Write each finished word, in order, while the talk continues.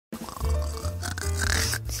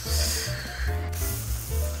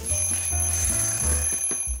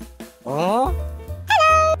Huh?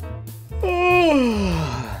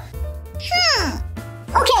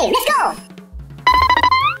 Okay, let's go!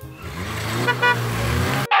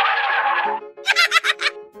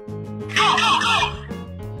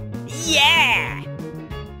 Yeah!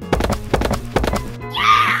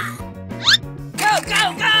 Go, go,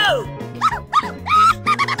 go!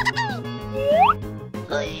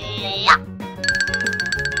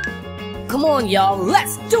 Come on, y'all,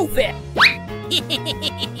 let's do it!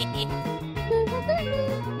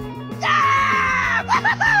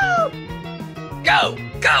 Go,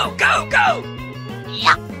 go, go, go!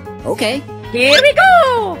 Okay, here we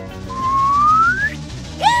go!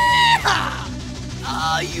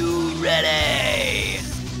 Are you ready?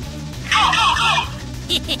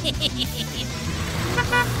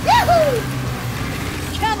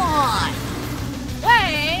 Come on!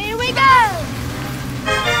 Away we go!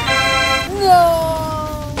 No!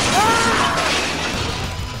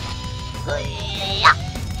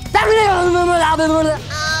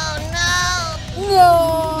 Oh no! No!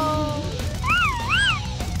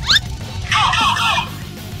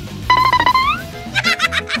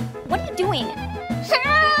 What are you doing?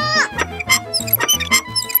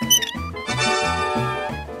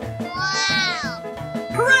 Wow!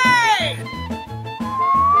 Hooray!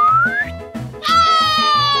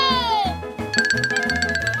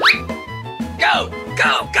 Go,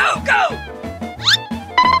 go, go, go!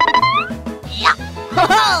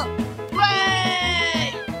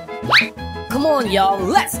 Hooray! Come on, y'all,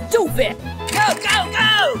 let's do it! Go, go,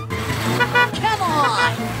 go! Come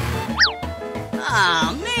on!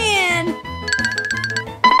 Oh man!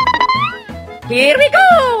 Here we go!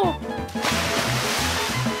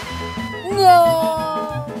 No!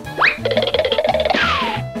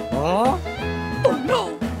 Huh? Oh no!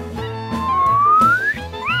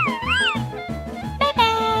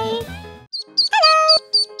 Bye-bye!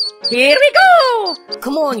 Here we go!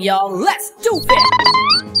 Come on, y'all, let's do it!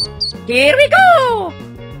 Here we go!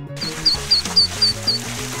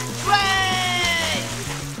 Hooray!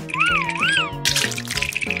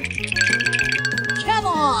 Come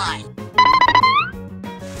on!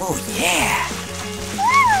 Oh yeah!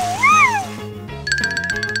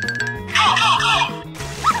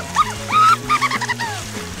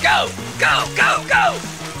 Go, go, go, go!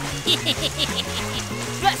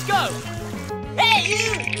 Let's go! Hey,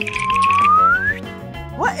 you!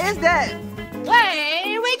 What is that?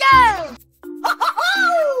 Away we go!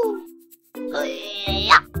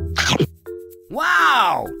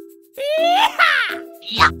 Wow!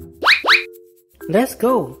 Let's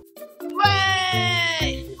go!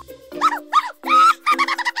 Way!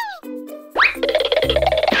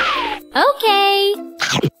 Okay!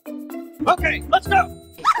 Okay, let's go!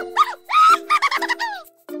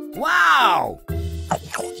 Wow!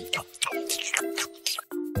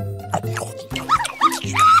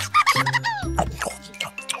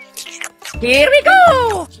 Here we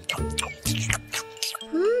go!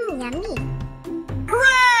 Yummy!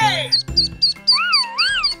 Hooray!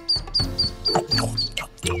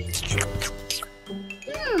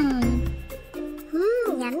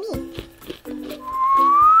 Yummy!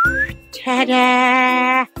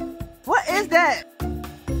 Ta-da! What is that?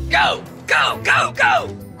 Go, go, go, go!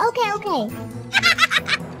 Okay, okay.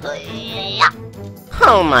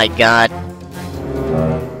 Oh my god.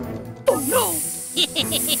 Oh no!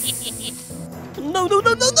 No, no,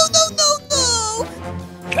 no, no, no, no, no, no!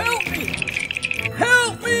 Help me!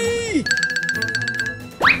 Help me!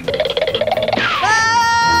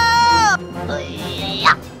 Ah!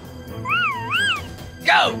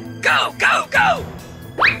 Go, go, go, go!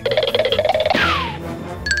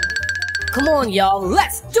 Come on, y'all,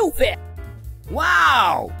 let's do it!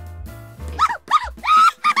 Wow!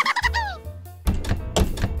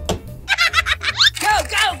 Go,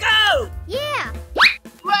 go, go! Yeah!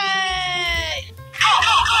 Way!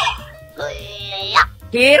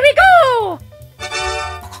 Here we go!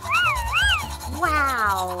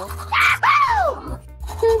 Wow!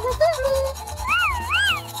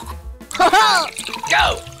 Go,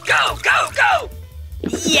 go, go, go!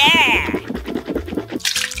 Yeah!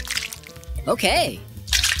 Okay.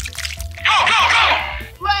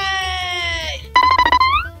 Way!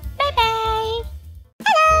 Bye-bye!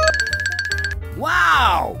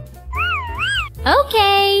 Wow!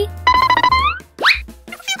 Okay!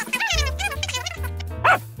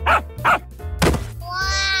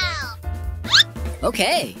 Wow!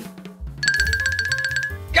 Okay.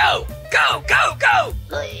 Go, go, go, go!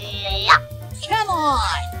 Come on!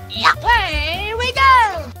 Away we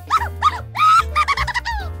go!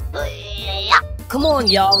 Come on,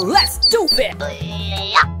 y'all, let's do it!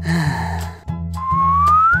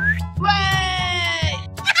 Way!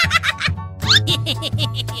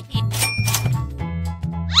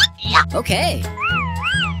 Okay.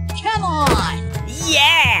 Come on.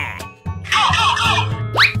 Yeah.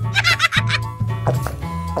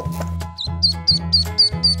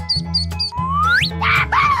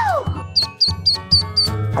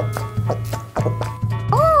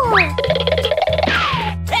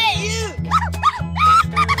 Hey, you.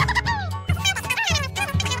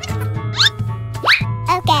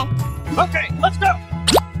 Okay. Okay, let's go.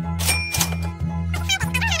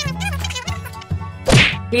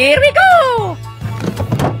 Here we go.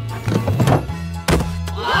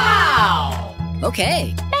 Wow.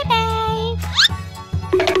 Okay. Bye-bye.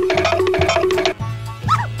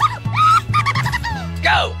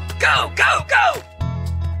 Go, go, go, go.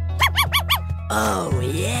 Oh,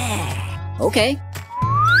 yeah. Okay.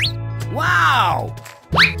 Wow.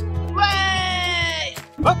 Way.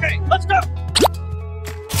 Okay, let's go.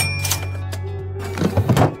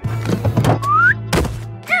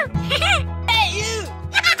 Hey, you.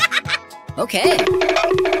 Okay.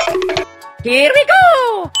 Here we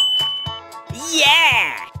go.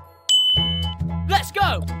 Yeah. Let's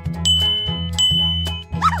go.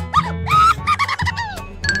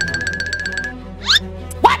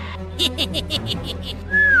 What?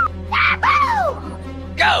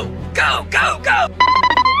 Go, go, go, go.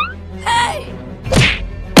 Hey.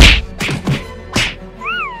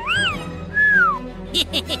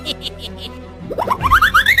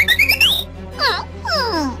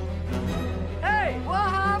 Hey, what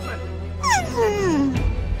happened?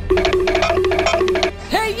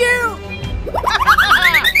 Hey, you.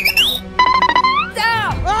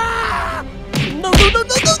 Down. Ah! No, no, no,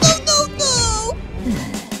 no, no, no, no, no.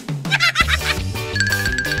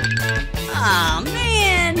 Aw,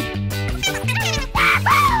 man.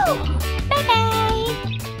 Bye-bye.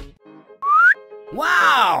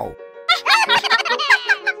 Wow.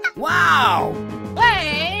 Wow.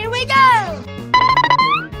 Away we go.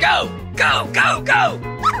 Go, go, go, go.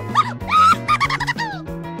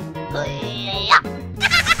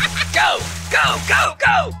 Go, go, go,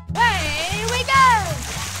 go. Away we go.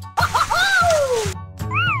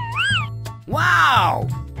 Wow.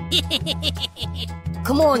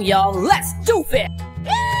 Come on, y'all. Let's do it.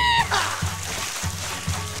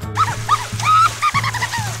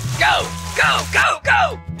 Go, go, go,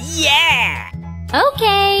 go. Yeah.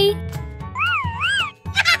 Okay.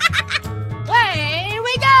 Away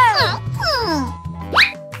we go.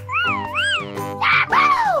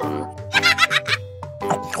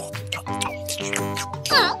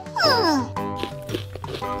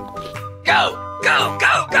 Go, go,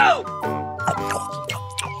 go, go.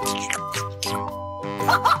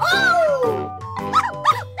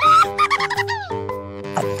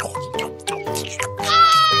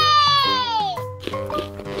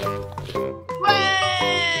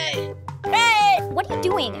 Way. Hey, what are you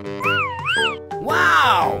doing?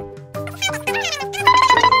 Wow.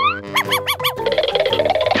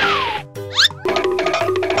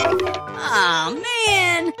 Aw,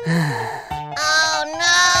 man. Oh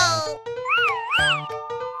no!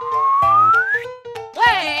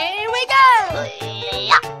 Away we go.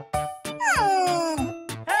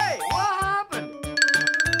 Hey, what happened?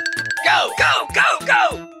 Go, go, go, go.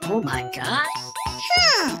 Oh my God.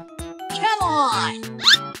 Come on.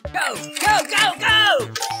 Go, go, go, go.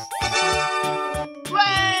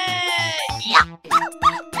 Way.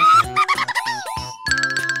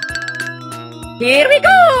 Here we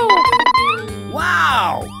go.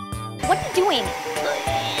 Wow. What are you doing?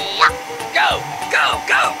 Go, go,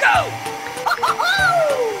 go, go.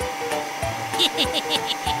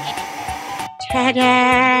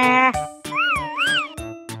 Ta-da.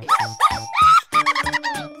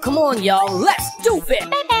 Come on, y'all. Let's do it.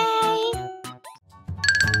 Bye-bye.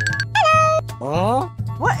 Huh?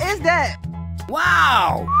 What is that?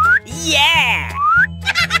 Wow. Yeah.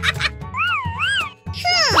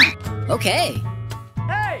 Okay.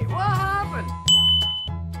 Hey, what happened?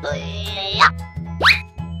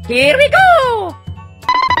 Here we go.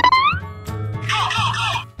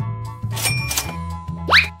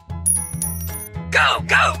 Go,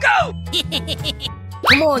 go, go.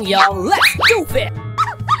 Come on, y'all. Let's do it.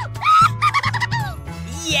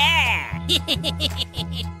 Yeah.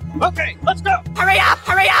 Okay, let's go. Hurry up,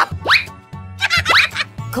 hurry up.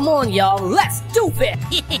 Come on, y'all. Let's do it.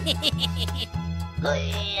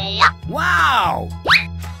 Wow.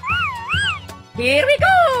 Here we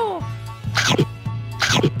go.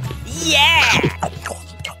 Yeah.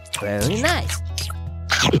 Very nice.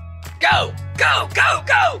 Go, go, go,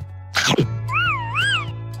 go.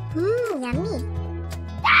 Yummy.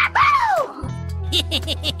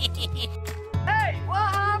 Hey, what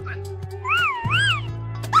happened?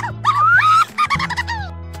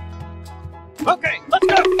 Okay, let's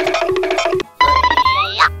go.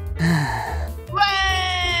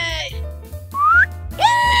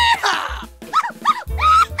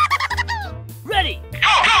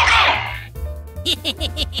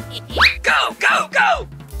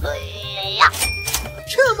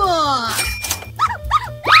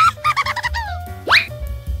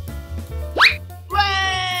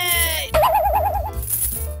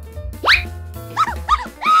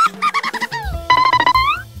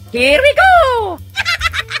 Here we go!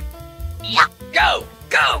 Go!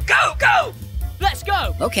 Go! Go! Go! Let's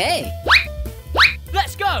go. Okay.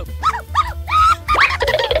 Let's go.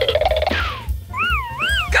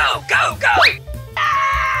 Go! Go! Go!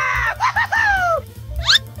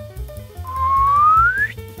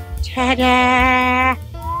 Ta-da!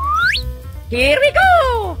 Here we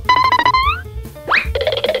go!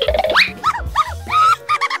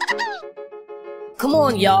 Come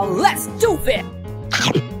on, y'all, let's do it!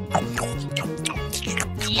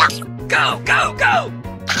 Go, go, go!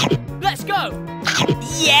 Let's go.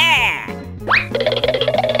 Yeah!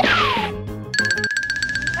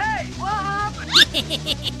 Hey, what happened?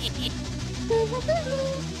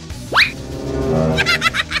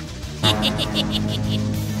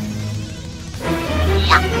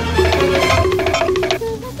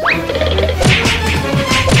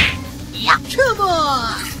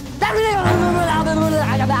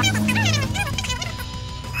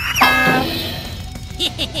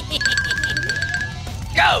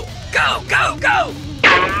 Go, go, go, go!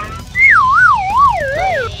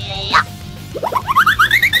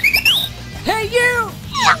 Hey, you!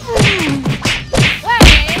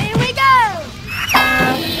 Here we go!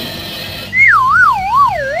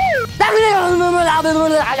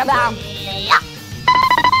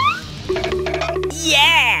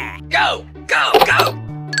 Yeah! Go, go, go!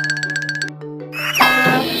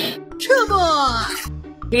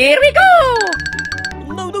 Here we go!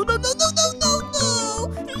 No, no, no, no, no, no, no,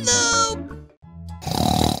 no, no!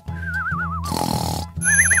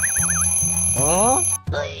 Huh?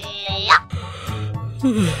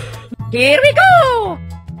 Here we go!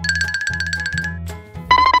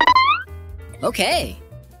 Okay.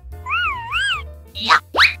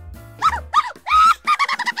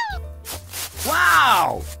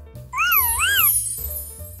 Wow!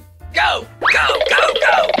 Go, go, go,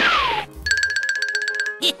 go!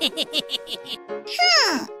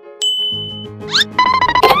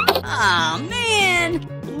 Aw, man!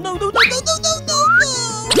 No, no, no, no, no, no, no,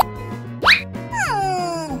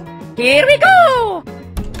 no! Here we go!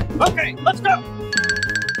 Okay, let's go.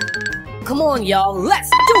 Come on, y'all, let's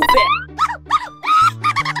do it!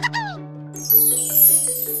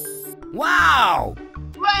 Wow!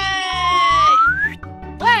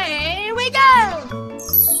 Here we go!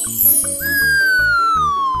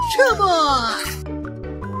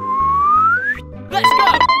 Let's go.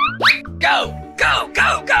 Go, go,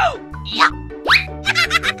 go, go!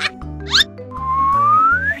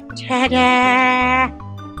 Ta-da!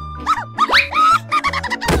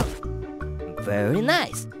 Very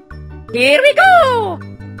nice. Here we go!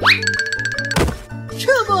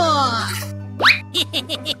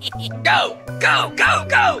 Go, go, go,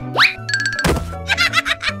 go!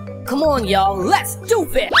 Come on, y'all, let's do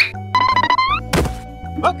it!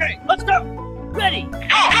 Okay, let's go. Ready.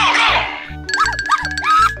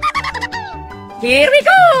 Here we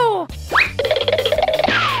go!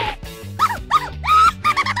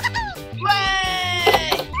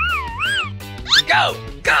 Go,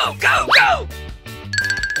 go, go, go!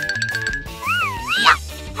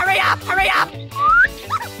 Hurry up, hurry up!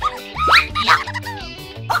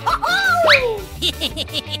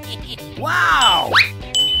 Wow!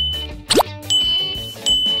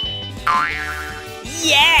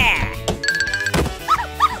 Yeah!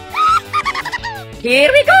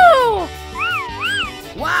 Here we go!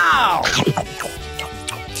 Wow!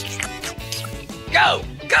 Go,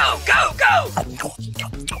 go, go, go!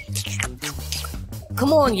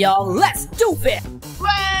 Come on, y'all, let's do it!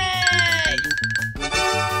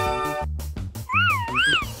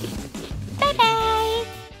 Bye-bye!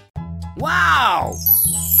 Wow!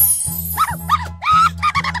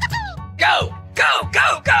 Go, go,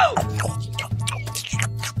 go, go!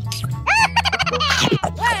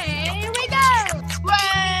 Here we go!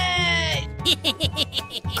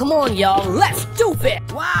 Come on, y'all, let's do it!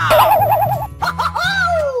 Wow!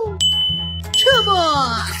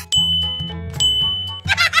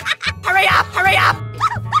 Hurry up, hurry up!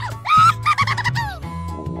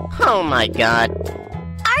 Oh my god.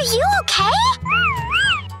 Are you okay?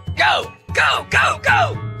 Go, go, go,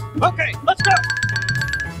 go! Okay, let's go.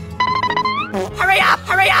 Hurry up,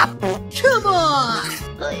 hurry up!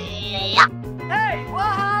 Hey,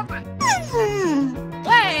 what happened?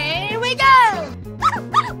 Here we go!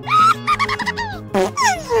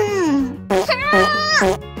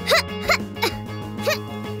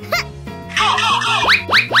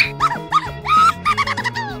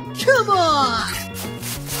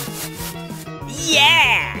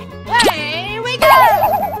 Yeah! Here we go!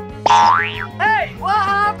 Hey, what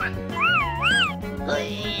happened?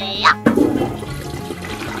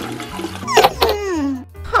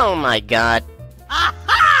 Oh my god.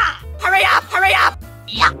 Aha!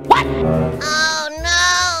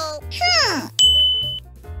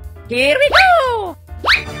 Here we go!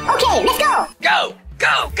 Okay, let's go! Go!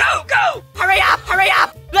 Go! Go! Go! Hurry up! Hurry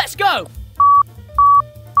up! Let's go!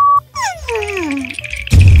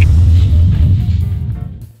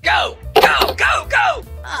 Go! Go! Go! Go!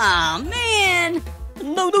 Aw, man!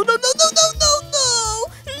 No, no, no, no, no, no, no, no!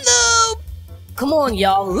 No! Come on,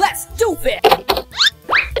 y'all, let's do it!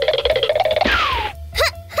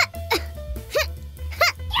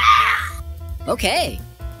 Okay.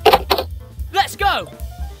 Let's go!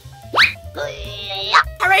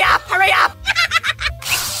 Hurry up! Hurry up!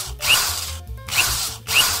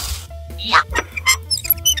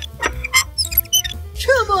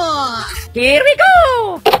 Come on! Here we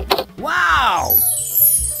go! Wow!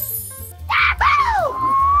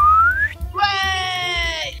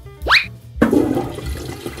 Way!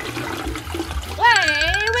 Way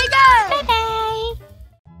we go! Bye-bye!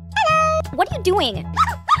 Hello! What are you doing?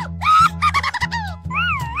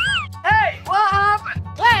 Hey, what happened?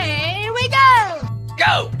 Way we go!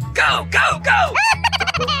 Go! Go! Go! Go!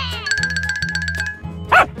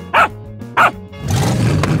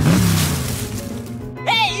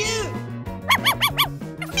 Hey, you!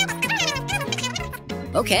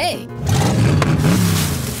 Okay.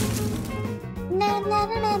 Na na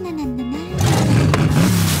na na na na na.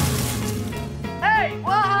 Hey,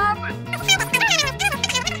 what happened?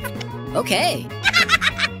 Okay.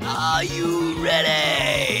 Are you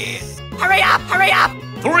ready? Hurry up! Hurry up!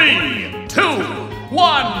 3, 2,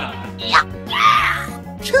 1.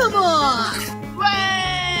 Come on!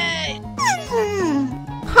 Way!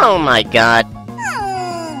 Oh my god.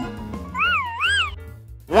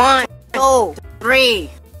 1, 2, 3,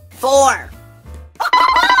 4.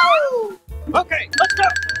 Okay, let's go!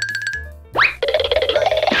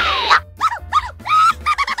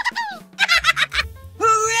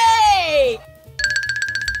 Hooray!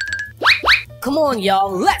 Come on,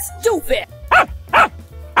 y'all, let's do it!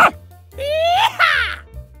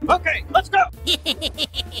 Okay, let's go!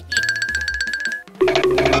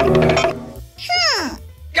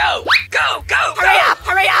 Go! Go! Go! Hurry up!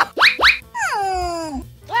 Hurry up!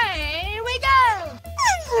 Way we go!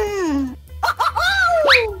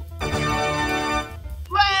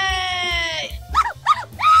 Way!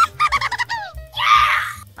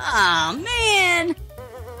 Aw, man!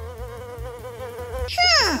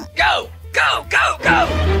 Go! Go! Go! Go!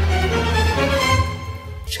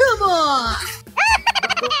 Come on!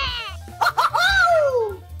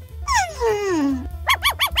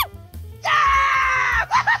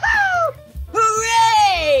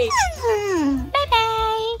 Hooray!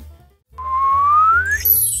 Bye-bye!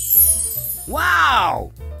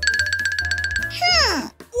 Wow!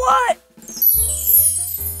 What?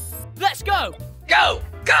 Let's go! Go!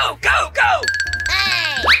 Go! Go! Go!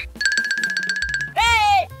 Hey!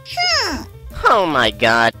 Hey! Oh my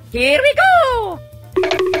god. Here we go!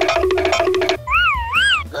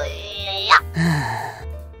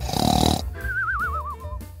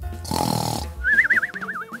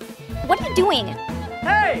 What are you doing?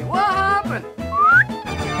 Hey, what happened?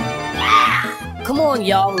 Come on,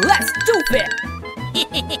 y'all, let's do it!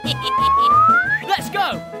 Let's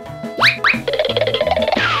go!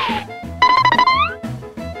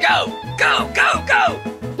 Go! Go! Go! Go!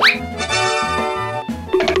 Way!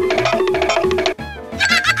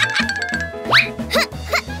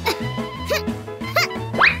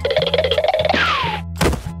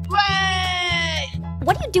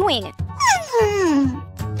 What are you doing?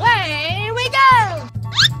 Way we go!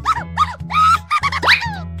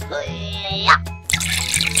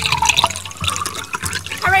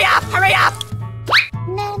 Hurry up! Hurry up!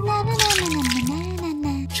 Na na na na na na na na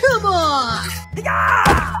na. Come on!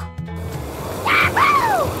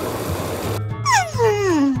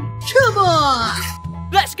 Come on!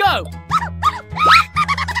 Let's go!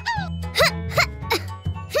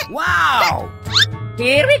 Wow!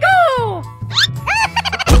 Here we go!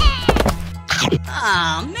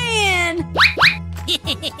 Aw, man!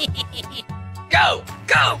 Go!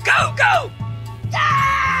 Go! Go! Go! Ah!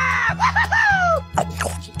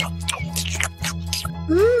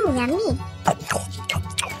 Yummy.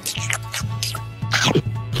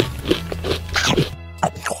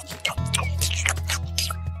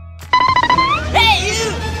 Hey, you!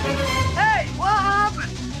 Hey, what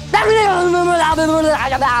happened?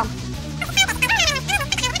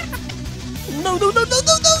 No, no, no, no,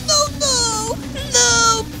 no, no, no, no! No!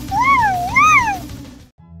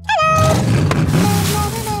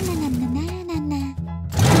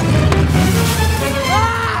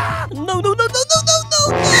 No, no, no, no, no, no, no, no!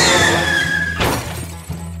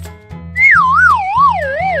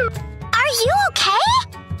 Are you okay?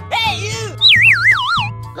 Hey, you!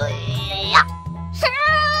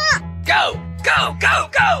 Go! Go! Go!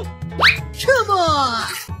 Go!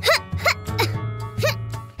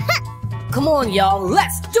 Come on, y'all,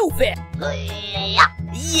 let's do it!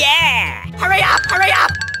 Yeah! Hurry up, hurry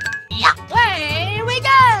up! Here we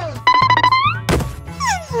go!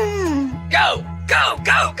 Go, go,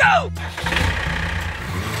 go, go!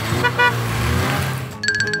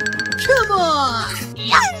 Come on!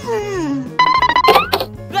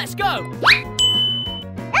 Let's go!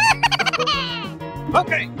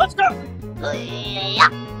 Okay, let's go.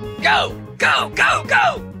 Go, go, go,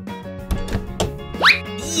 go!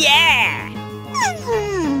 Yeah!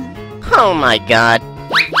 Oh my god.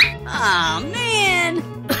 Aw, man!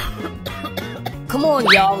 Come on,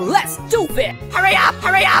 y'all, let's do it! Hurry up,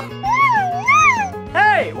 hurry up!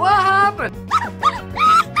 Hey, what happened?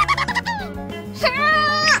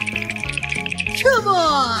 Come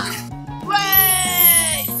on!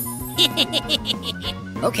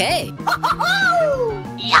 Okay.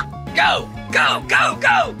 Go, go, go,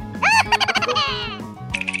 go!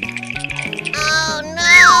 Oh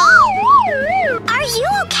no! Are you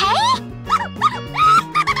okay?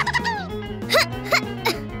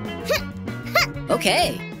 Okay.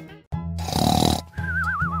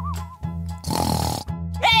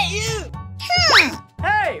 Hey, you!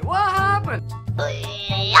 Hey, what happened?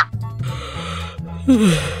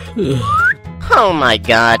 Oh my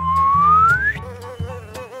god.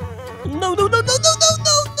 No, no, no, no, no, no,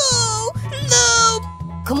 no, no! No!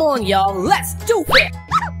 Come on, y'all, let's do it!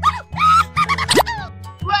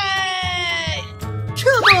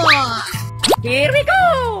 Come on! Here we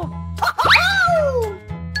go!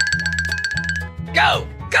 Go,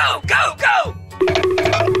 go, go, go!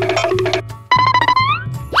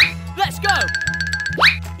 Let's go!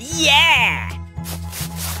 Yeah!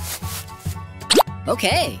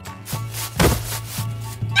 Okay.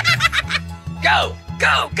 Go,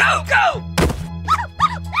 go, go, go!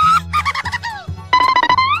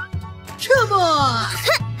 Come on!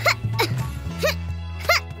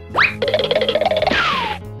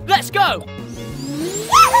 Let's go!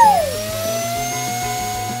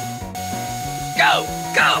 Go,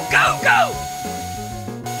 go, go, go!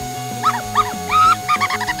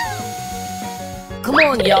 Come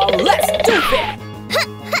on, y'all, let's do it!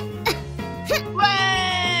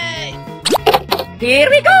 Here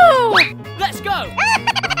we go! Let's go!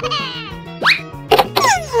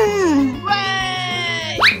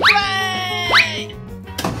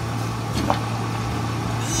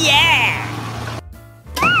 Yeah!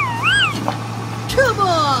 Come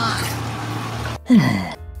on!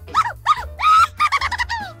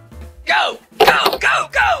 Go, go, go,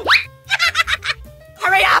 go!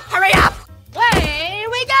 Hurry up, hurry up! Here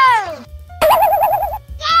we go!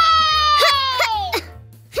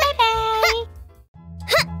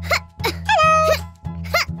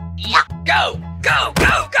 Go, go,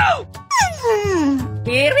 go, go!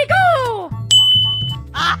 Here we go!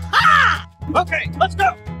 Aha! Okay, let's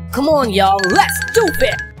go. Come on, y'all, let's do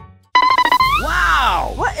it!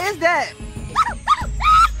 Wow, what is that?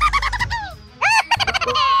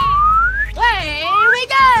 Here we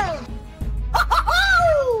go!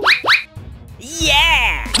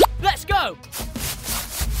 Yeah! Let's go!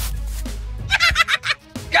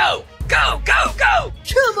 Go, go, go, go!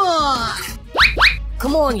 Come on!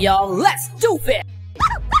 Come on, y'all, let's do it!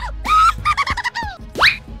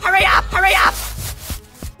 Hurry up, hurry up!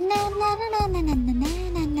 Na na na na na na na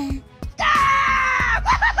na na. Ah!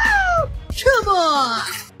 Woo-hoo-hoo! Come on!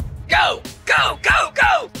 Go, go, go,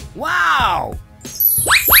 go! Wow.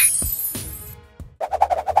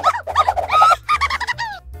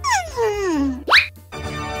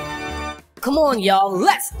 Come on, y'all,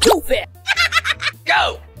 let's do it!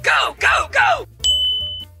 Go, go, go, go!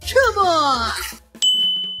 Come on!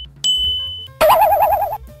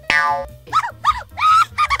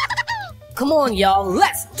 Come on, y'all,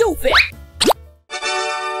 let's do it!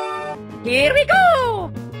 Here we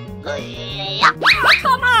go! Oh,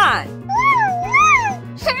 come on!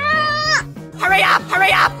 Hurry up,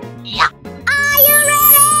 hurry up! Are you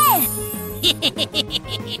ready?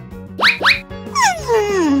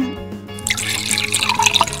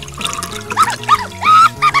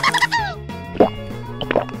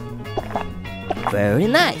 Very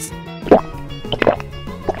nice.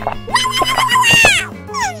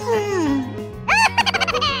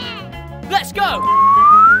 Let's go!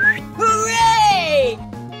 Hooray!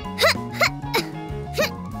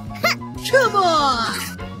 Come on!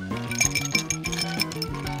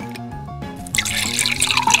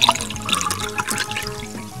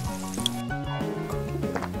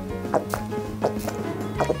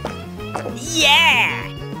 Yeah!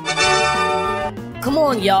 Come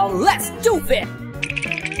on, y'all, let's do it!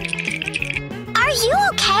 Are you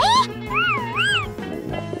okay?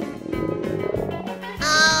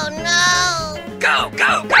 Oh no! Go,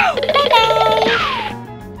 go, go! Bye-bye.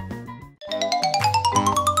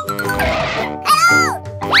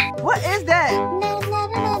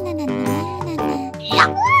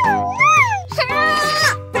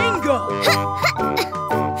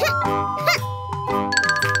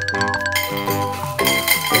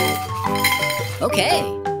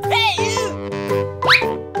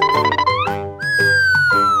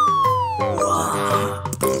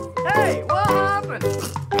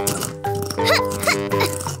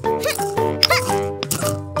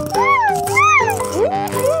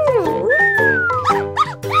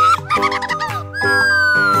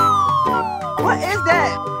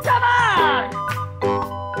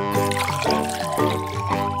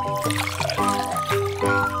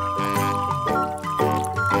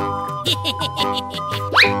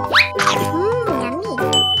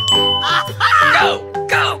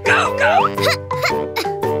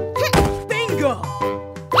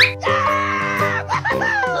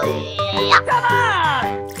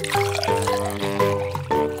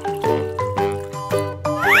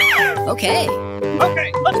 Okay.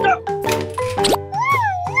 Okay, let's go.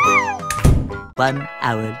 1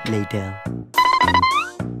 hour later.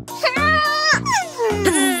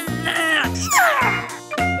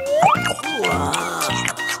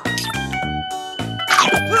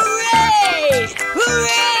 Hooray!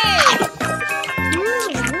 Hooray!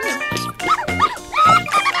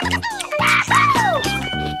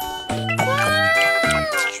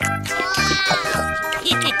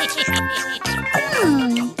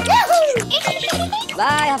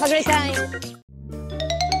 Bye, have a great time.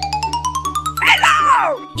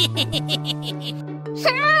 Hello!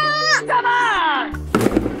 Come on!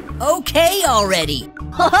 Okay already.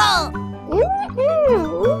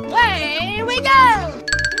 Here we go!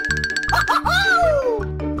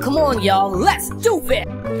 Come on, y'all, let's do it.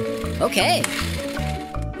 Okay.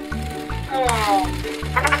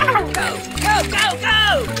 Go, go, go,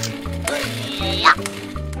 go!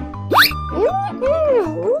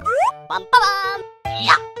 Bum, ba, bum.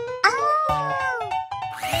 Yeah.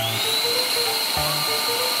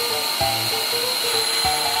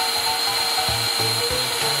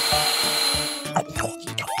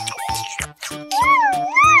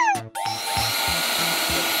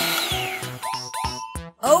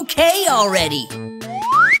 Okay already.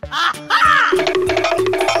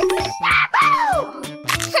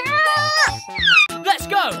 Let's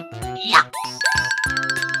go! Yeah.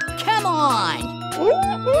 Come on.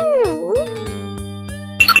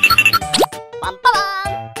 Bum, ba, bum.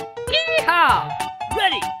 Yeehaw!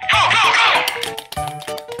 Ready!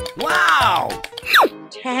 Wow!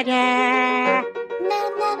 Ta-da! Na,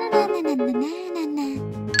 na, na, na, na, na, na, na, na.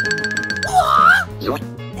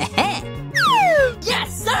 Yes,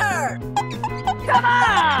 sir. Come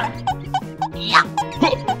on! Yeah.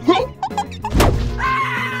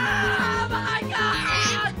 Oh my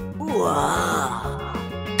God! Wow.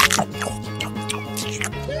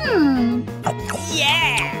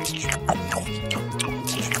 Yeah!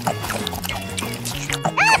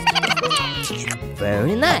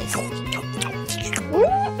 Very nice.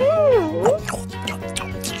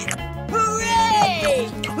 Hooray!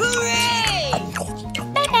 Hooray!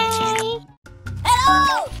 Hello!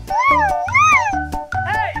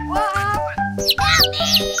 Hey, what happened? Help me!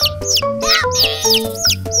 Help me!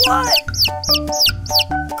 What?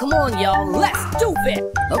 Come on, y'all, let's do it.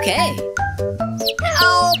 Okay.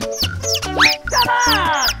 Help! Come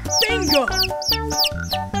on! Bingo!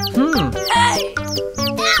 Hey!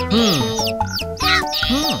 Help me! Help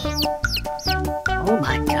me! Oh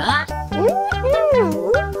my God.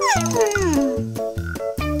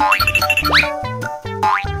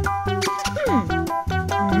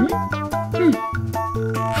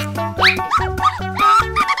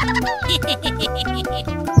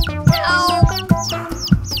 Help!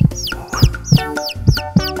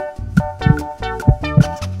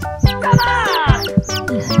 Come on!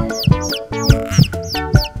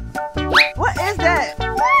 What is that?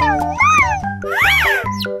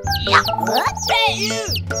 Yeah. What? Hey, you!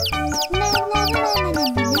 Na, na, na, na, na,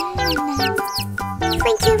 na, na.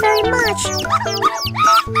 Thank you very much.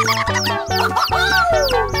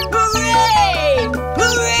 Hooray!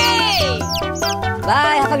 Hooray!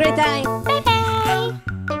 Bye, have a great time. Bye-bye.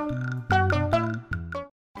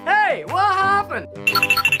 Hey, what happened?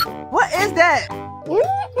 What is that?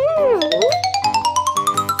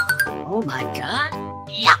 Oh my God.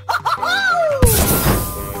 Yeah.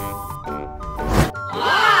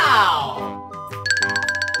 Wow!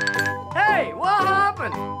 Hey, what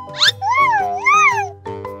happened?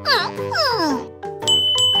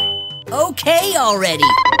 Okay already.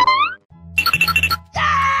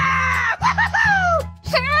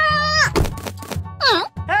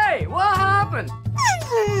 Hey, what happened?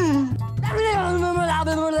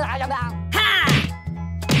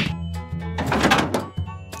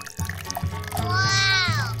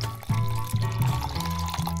 Wow.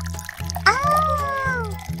 Oh.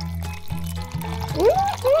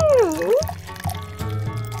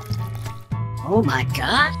 Oh my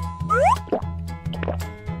God.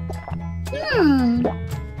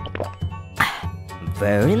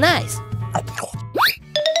 Very nice.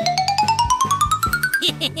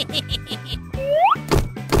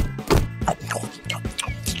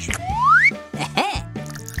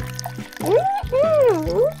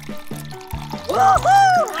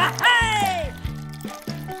 Hey!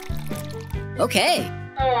 Okay.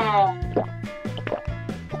 Wow.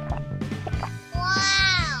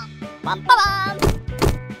 Bum, ba, bum.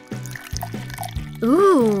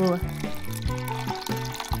 Ooh.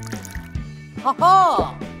 Ha ha.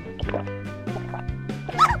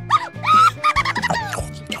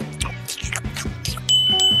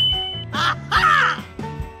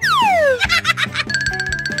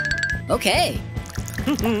 Okay.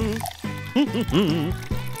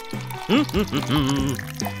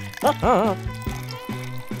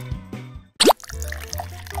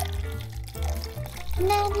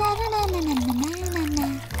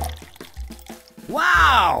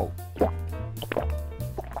 Wow!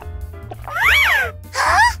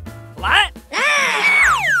 What?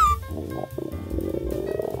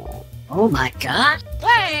 Oh my god.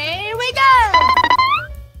 Here we go!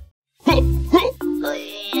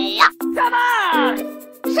 Come on!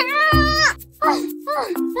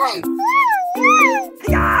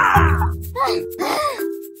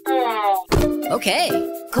 Okay.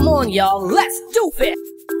 Come on, y'all. Let's do it.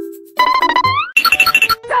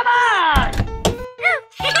 Come on!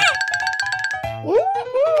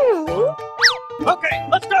 Okay,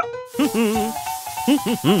 let's go!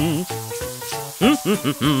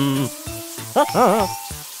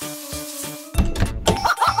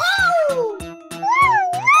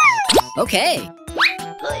 Okay.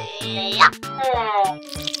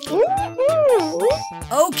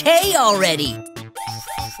 Okay already.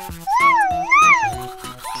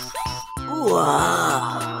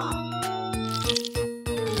 Wow!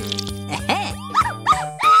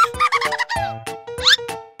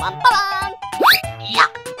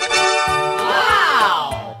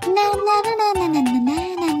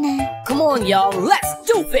 Come on, y'all. Let's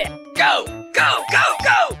do it. Go! Go! Go!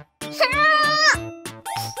 Go!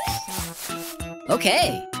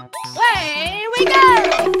 Okay. Here we go!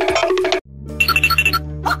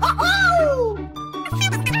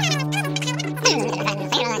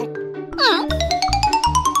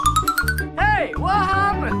 Hey, what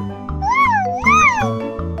happened?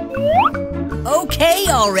 Okay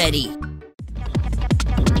already.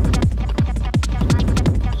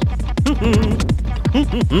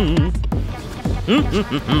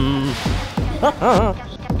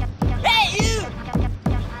 Hey, you!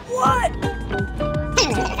 What?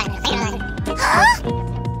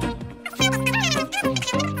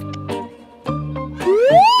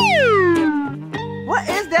 What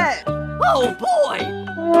is that? Oh boy!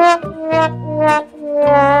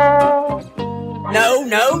 No,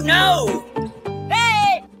 no, no!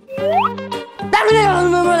 Hey!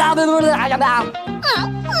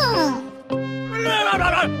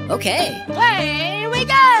 Okay. Here we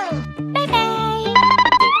go! Bye-bye.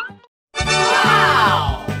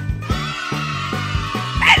 Wow!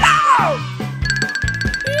 Hello!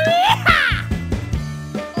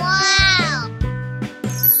 Wow.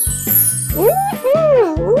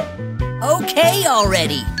 Okay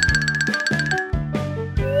already.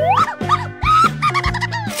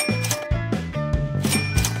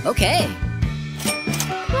 Okay.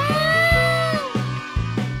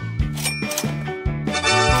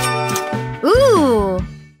 Ooh.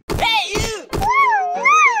 Hey, you!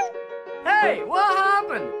 Hey, what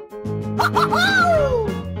happened?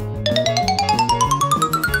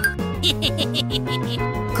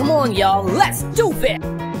 Come on, y'all. Let's do it.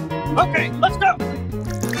 Okay, let's go!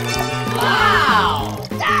 Wow!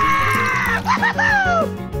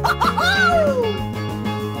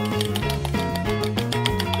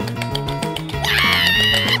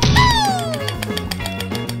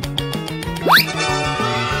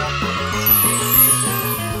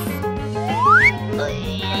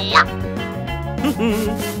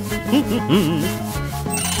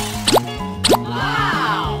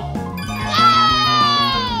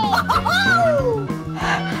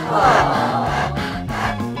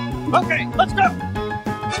 Okay, let's go!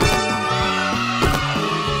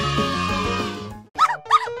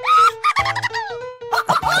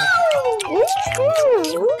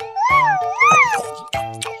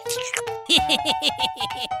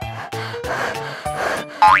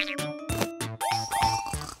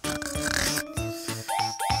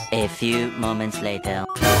 A few moments later.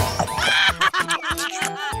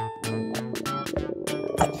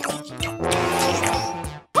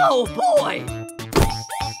 Oh boy!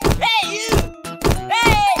 Hey, you!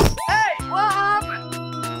 Hey! Hey, what happened?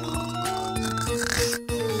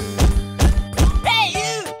 Hey,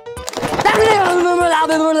 you!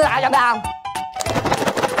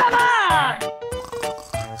 Come on!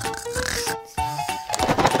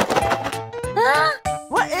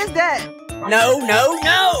 What is that? No, no,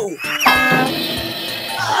 no!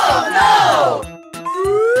 Oh no!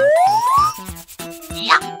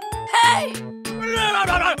 Hey!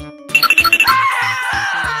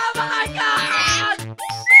 Oh my god!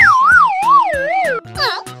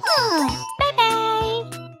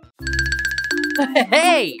 Bye-bye.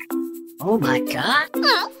 Hey! Oh my god.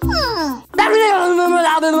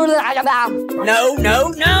 No, no,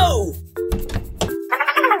 no!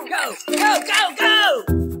 Go, go, go, go!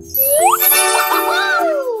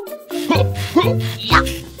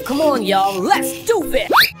 Come on, y'all, let's do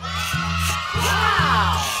this!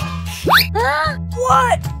 Wow! Huh?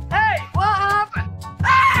 What? Hey, what happened?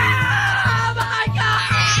 Ah, my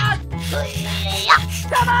God!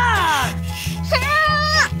 Come on!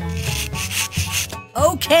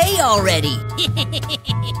 Okay already.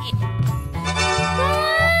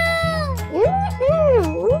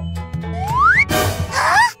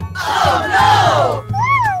 Oh no!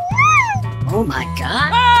 Oh my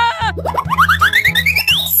God!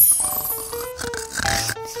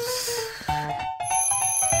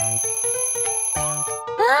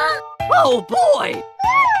 Oh boy!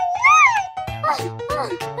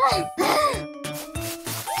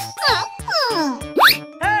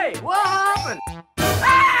 Hey, what happened?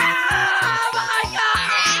 Ah, my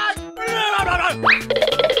God!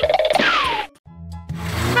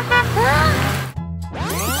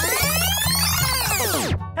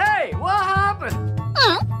 Hey, what happened?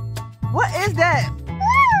 What is that?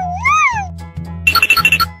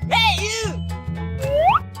 Hey, you!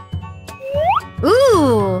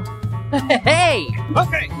 Ooh. Hey!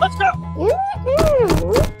 Okay, let's go.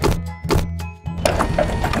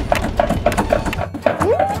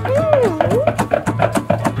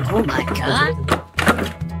 Oh my God!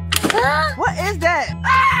 What is that?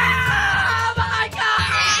 Ah, my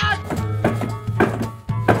God!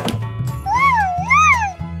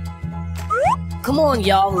 Come on,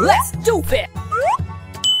 y'all, let's do it!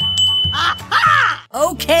 Aha!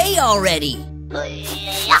 Okay already.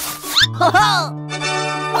 Come on!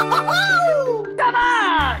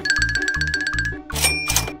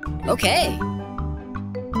 Okay.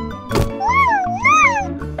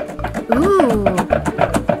 Ooh.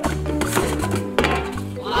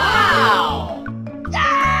 Wow!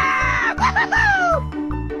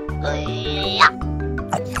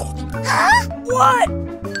 What?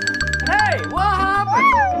 Hey, what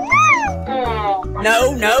happened? No,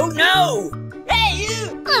 no, no! Hey,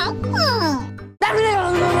 you!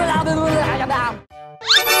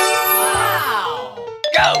 Wow!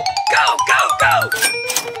 Go, go, go, go!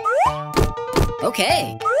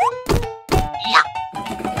 Okay.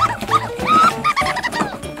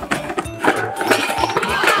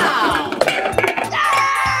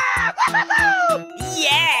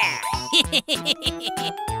 Yeah!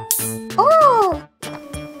 Ooh.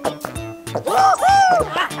 Woohoo!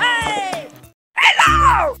 Hey!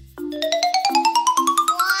 Hello!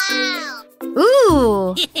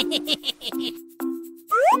 Ooh.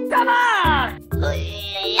 Come on!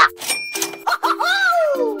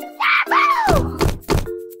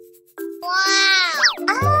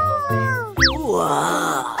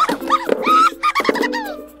 Wow!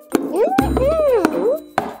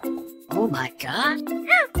 Oh my God!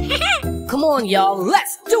 Come on, y'all,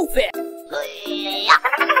 let's do it!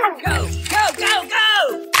 Go, go, go, go!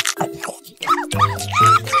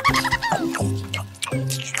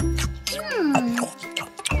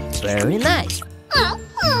 Very nice.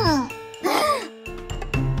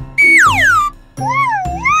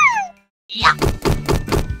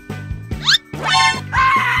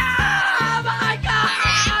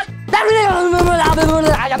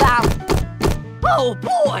 Oh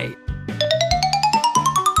boy!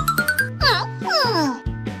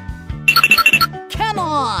 Come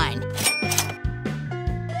on!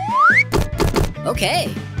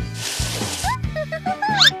 Okay.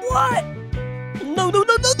 What? No, no,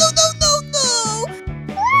 no, no, no, no, no, no!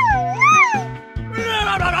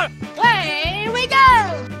 Away we go!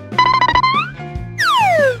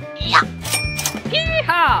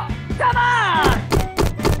 Yeehaw! Come on!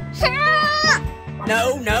 No,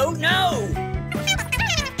 no, no!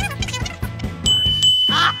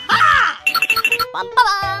 Aha! Bum,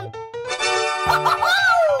 ba-bum.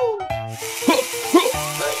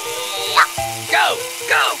 Go,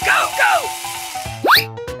 go, go, go!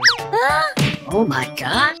 Oh my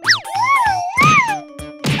God!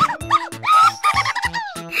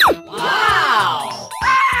 Wow!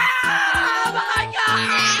 Oh my God!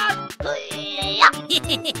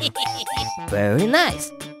 Very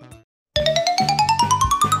nice.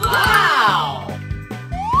 Wow!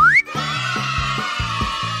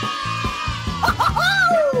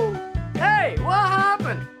 Hey, what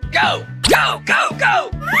happened? Go, go, go,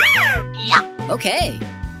 go! Okay.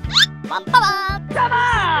 Bum, ba-bum. Come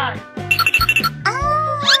on!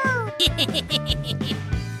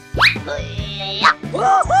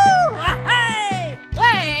 Woohoo! Hey!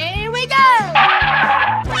 Away we go!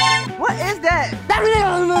 What is that?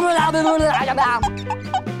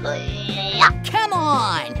 Come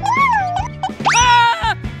on!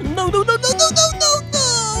 Ah! No, no, no, no, no, no, no, no!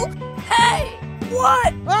 Hey!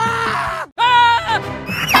 What? Ah! Ah!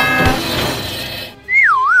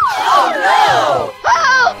 Oh no!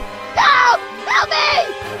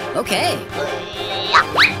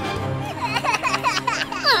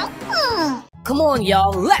 Come on,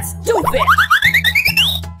 y'all, let's do this!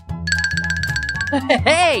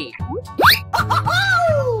 Hey!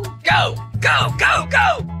 Go, go, go,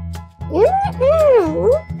 go!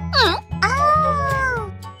 Oh!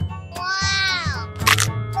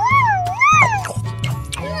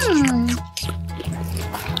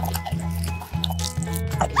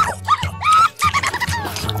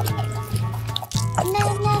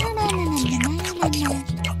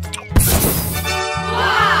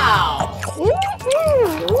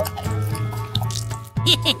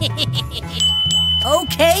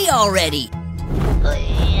 Okay already!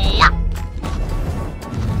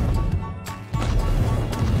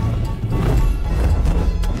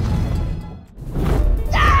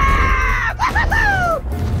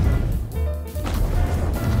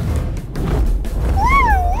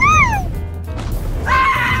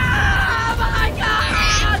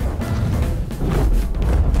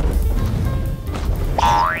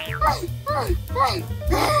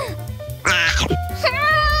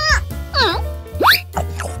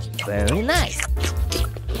 Very nice.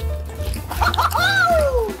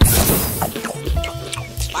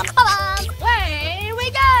 Away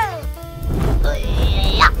we go!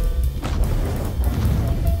 Hey!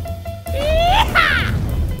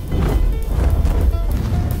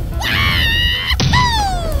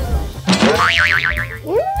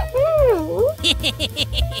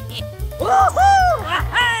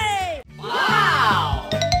 Wow!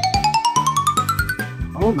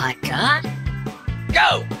 Oh my god!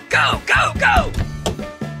 Go, go, go, go!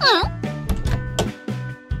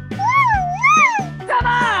 Come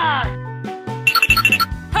on!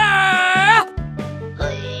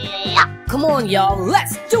 Come on, y'all,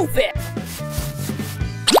 let's do this!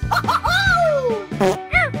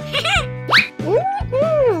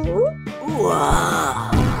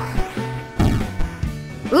 Wow!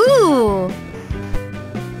 Ooh!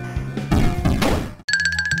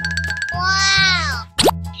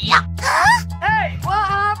 Hey, what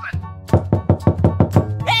happened?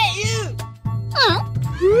 Hey, you!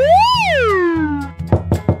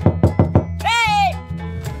 Hey!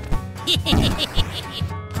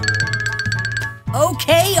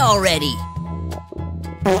 Okay already!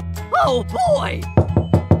 Oh boy!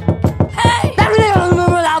 Hey!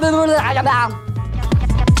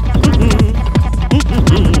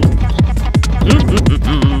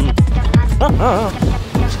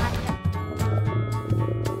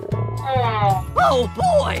 Oh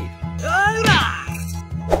boy!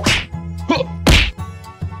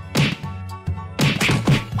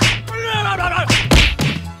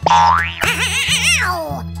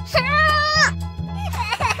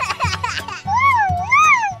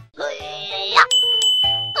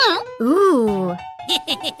 Ooh!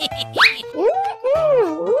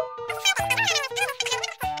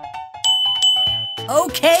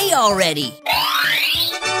 Okay already!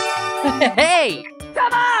 Hey!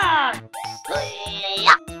 Come on!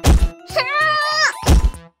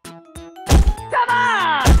 Come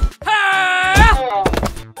on!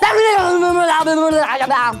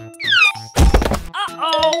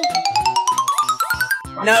 Uh-oh!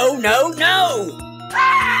 No, no, no!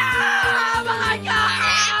 Ah, my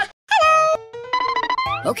God!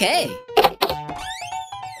 Okay!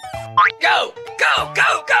 Go, go,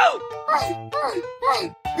 go, go!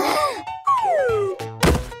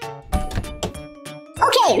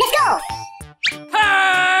 Okay, let's go!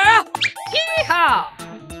 Ah! Yeehaw!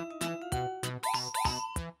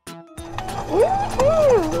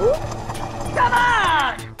 Come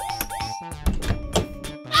on!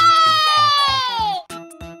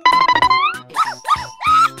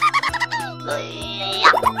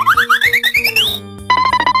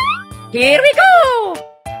 Here we go!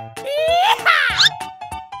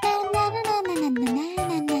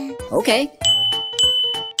 Okay.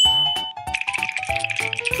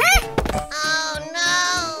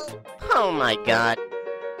 Oh my god.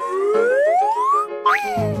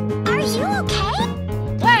 Are you okay?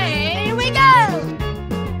 Away we go!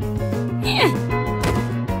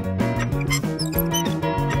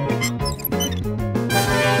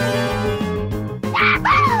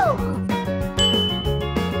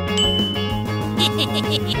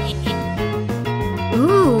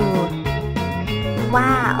 Ooh!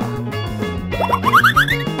 Wow!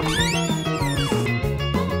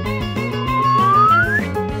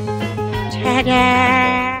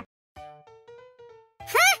 Ta-da!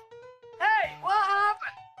 Hey, what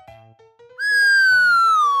happened?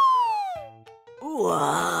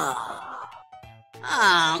 Wow!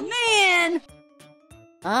 Oh man!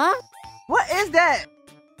 Huh? What is that?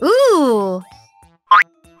 Ooh!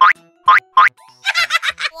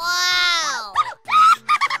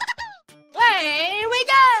 Away we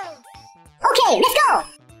go! Okay,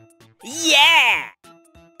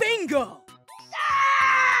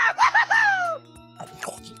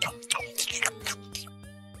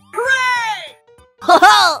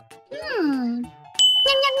 Yum,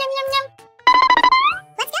 yum, yum, yum, yum.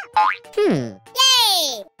 Let's go.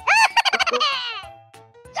 Yay!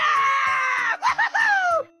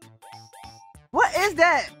 What is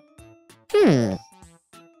that? Come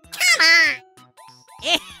on.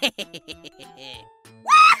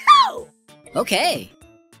 Okay.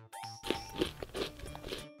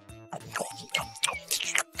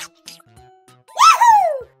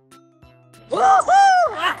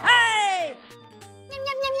 Woohoo! Hey! Yum,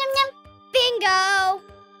 yum, yum, yum, yum. Bingo!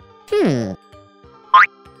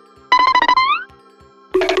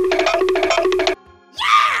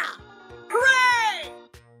 Hooray!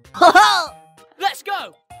 Let's go!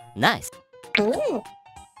 Nice. Oh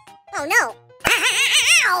no.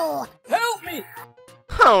 Ow! Help me!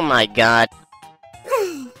 Oh my god.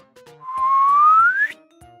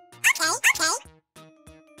 Okay.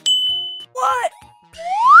 What?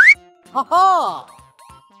 Ha-ha!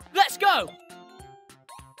 Let's go!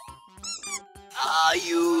 Are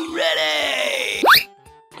you ready?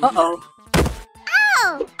 Uh-oh.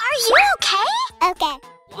 Oh, are you okay? Okay.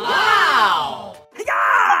 Wow!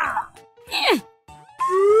 Yeah!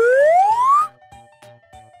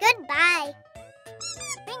 Goodbye.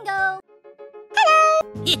 Bingo!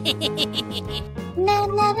 Na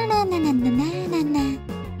na na na na na na na na.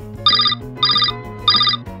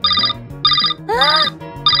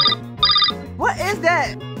 What is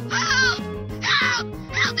that?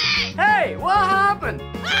 Hey, what happened?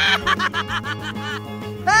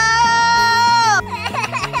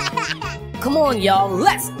 Come on, y'all,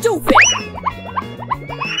 let's do it!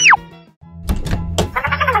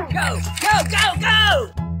 Go, go, go,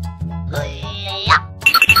 go!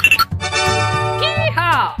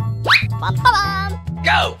 Yeehaw! Bum-ba-bum!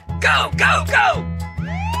 Go, go, go, go!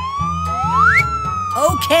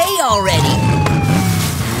 Okay already.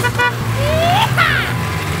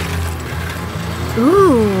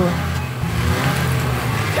 Ooh!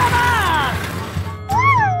 Come on!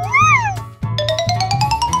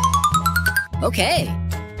 Okay.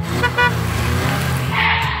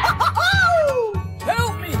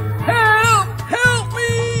 Help me! Help! Help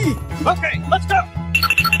me! Okay, let's go!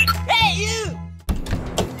 Hey, you!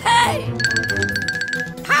 Hey!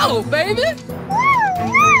 Hello, baby!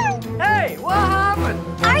 Hey, what happened?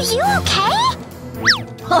 Are you okay?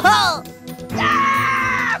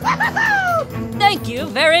 Thank you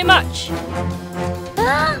very much.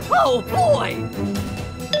 Oh, boy!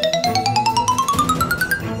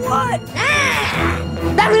 What?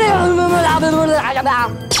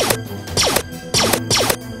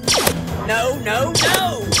 No, no,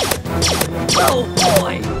 no! Oh,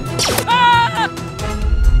 boy! Ah!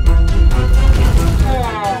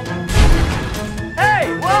 Hey,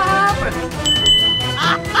 what happened?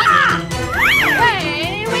 Aha!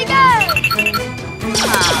 Here we go!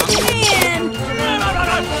 Oh, man!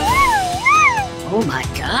 Oh my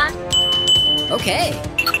god. Okay.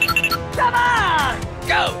 Come on!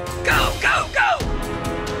 Go, go, go, go!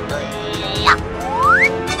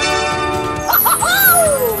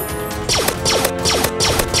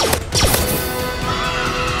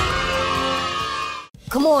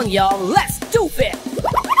 Come on, y'all, let's do it!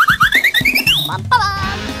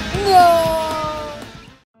 Bum-ba-bum! No!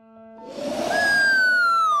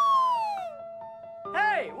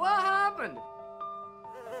 Hey, what happened?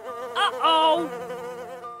 Uh-oh!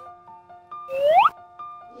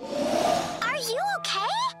 Are you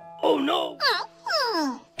okay? Oh, no!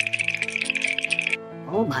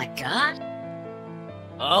 Oh my god.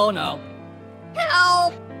 Oh, no.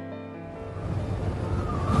 Help!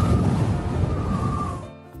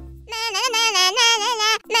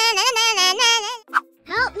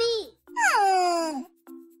 Help me!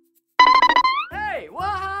 Hey, what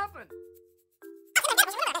happened?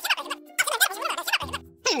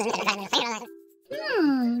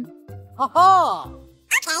 Ha-ha!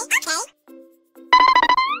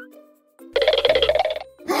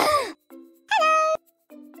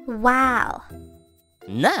 Wow!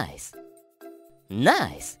 Nice.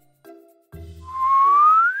 Nice.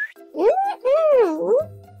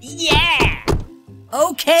 Yeah!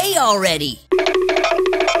 Okay already.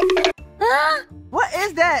 What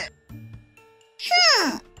is that?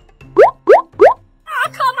 Oh,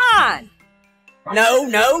 come on! No,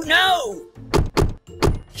 no, no!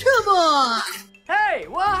 Come on. Hey,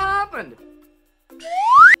 what happened?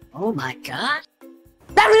 Oh my god.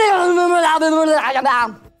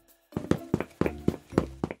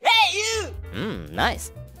 Hey, you!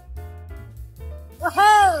 Nice.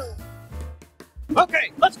 Woohoo!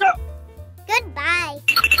 Okay, let's go! Goodbye.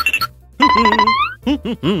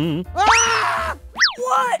 Ah!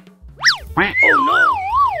 What? Oh, no!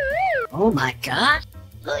 Oh my god.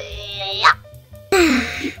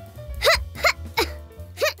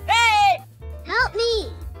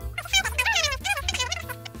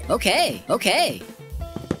 Okay, okay.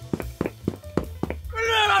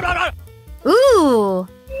 Ooh.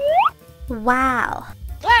 Wow.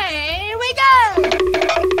 Here we go!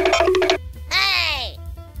 Hey!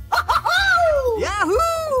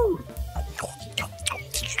 Yahoo!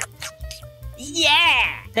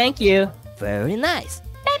 Yeah! Thank you. Very nice.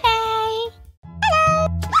 Bye-bye.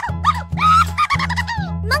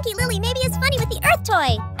 Monkey Lily maybe is funny with the Earth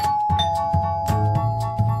toy.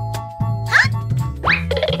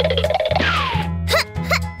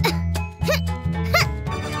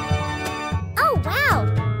 Oh, wow.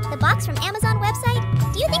 The box from Amazon website?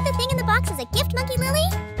 Do you think the thing in the box is a gift, Monkey Lily?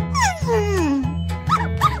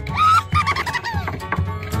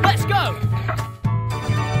 Let's go!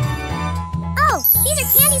 Oh, these are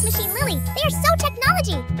Candies Machine Lily. They are so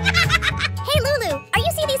technology. Hey, Lulu, are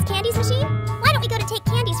you see these Candies Machine? Why don't we go to take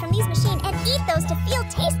candies from these machine and eat those to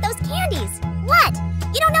taste those candies? What?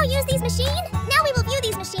 You don't know use these machine? Now we will view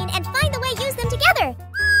these machine and find the way use them together.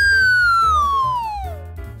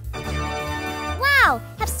 Wow,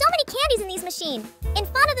 have so many candies in these machine. In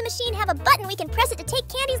front of the machine have a button we can press it to take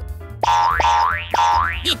candies.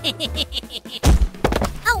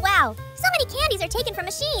 Oh wow, so many candies are taken from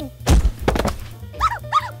machine.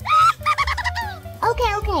 Okay.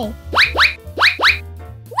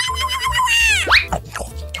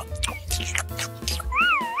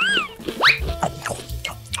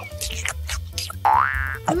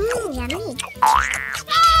 Yummy.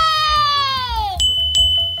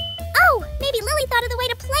 Oh, maybe Lily thought of the way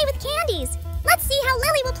to play with candies. Let's see how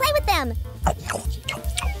Lily will play with them.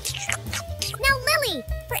 Now, Lily,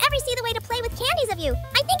 forever see the way to play with candies of you.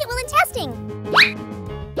 I think it will in testing.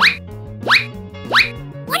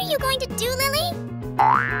 What are you going to do, Lily?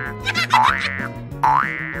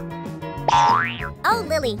 Oh,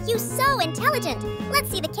 Lily, you so intelligent. Let's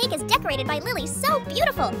see the cake is decorated by Lily, so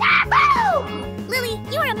beautiful. Lily,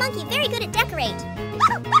 you are a monkey very good at decorate.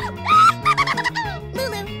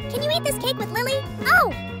 Lulu, can you eat this cake with Lily?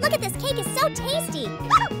 Oh, look at this cake is so tasty.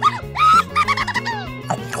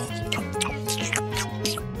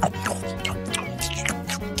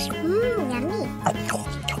 Yummy.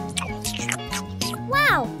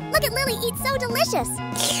 Wow, look at Lily eat so delicious.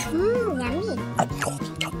 Yummy.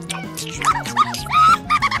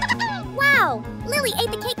 Wow, Lily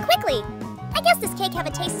ate the cake quickly. I guess this cake have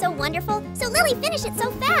a taste so wonderful, so Lily finished it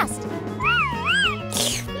so fast.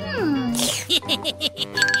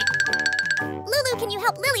 Lulu, can you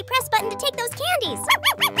help Lily press button to take those candies?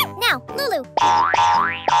 Now, Lulu.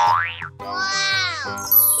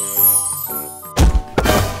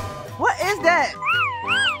 What is that?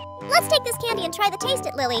 Let's take this candy and try the taste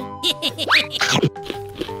it, Lily.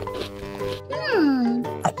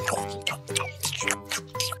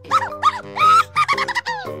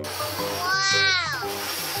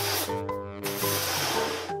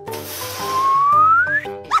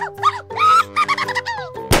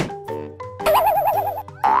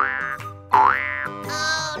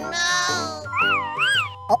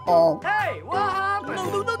 Hey, what happened?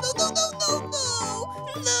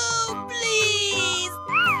 No, please!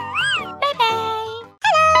 Bye-bye.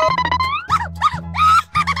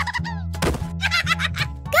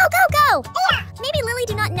 Go! Maybe Lily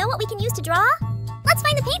do not know what we can use to draw? Let's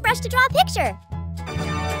find the paintbrush to draw a picture.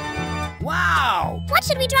 Wow! What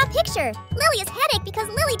should we draw a picture? Lily has headache because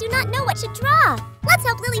Lily do not know what should draw. Let's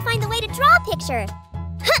help Lily find the way to draw a picture.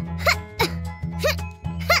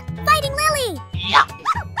 Fighting Lily!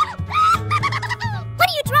 What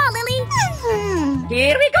do you draw, Lily?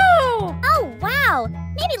 Here we go! Oh, wow!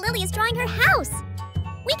 Maybe Lily is drawing her house.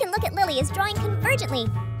 We can look at Lily as drawing convergently.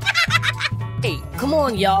 Hey, come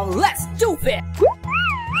on, y'all. Let's do it!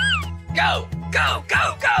 Go!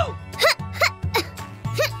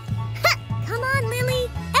 Come on, Lily.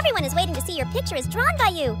 Everyone is waiting to see your picture is drawn by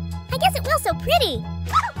you. I guess it will so pretty.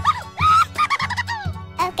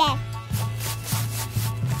 Okay.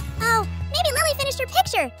 Oh, maybe Lily finished her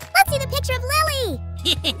picture. Let's see the picture of Lily.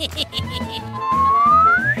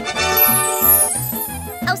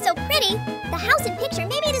 Oh, so pretty. The house in picture,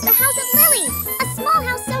 maybe it is the house of Lily. A small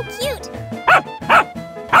house so cute.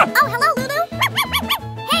 Oh, hello, Lulu.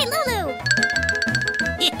 Hey, Lulu.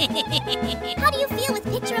 How do you feel with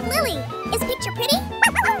picture of Lily? Is picture pretty?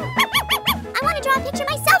 I want to draw a picture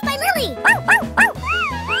myself by Lily.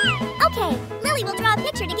 Okay, Lily will draw a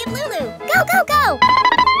picture to give Lulu. Go!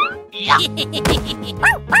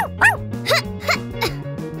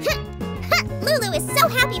 Lulu is so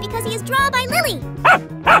happy because he is drawn by Lily.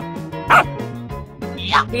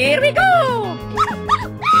 Here we go!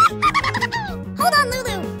 Hold on,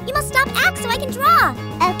 Lulu. You must stop act so I can draw.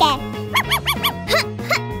 Okay.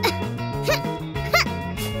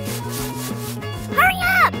 Hurry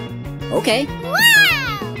up! Okay.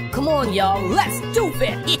 Wow! Come on, y'all. Let's do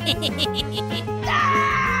it.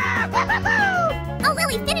 Oh,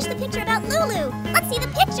 Lily, finish the picture about Lulu. Let's see the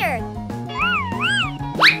picture.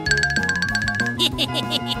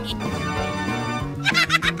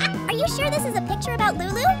 Are you sure this is a picture about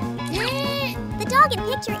Lulu? The dog in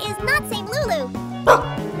picture is not same Lulu.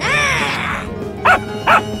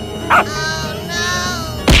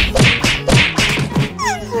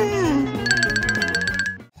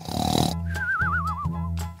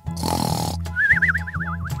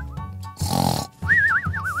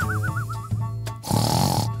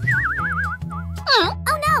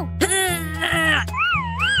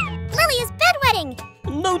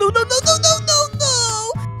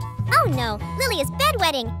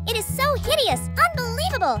 It is so hideous,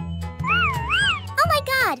 unbelievable. Oh my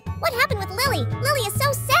God, what happened with Lily? Lily is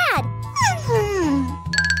so sad.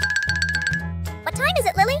 What time is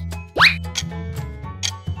it, Lily?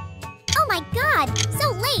 Oh my God,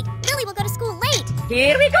 so late. Lily will go to school late.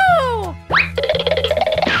 Here we go!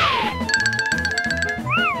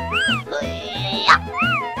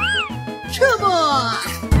 Come on!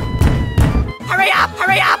 Hurry up,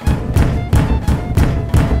 hurry up!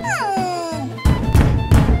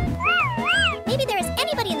 Maybe there is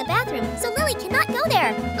anybody in the bathroom, so Lily cannot go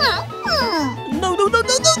there. No, no, no, no,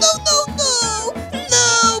 no, no, no, no!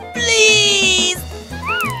 No, please!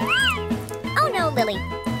 Oh no, Lily.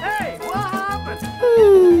 Hey, what happened?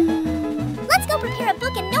 Let's go prepare a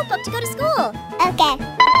book and notebook to go to school. Okay.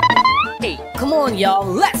 Hey, come on, y'all.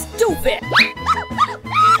 Let's do it.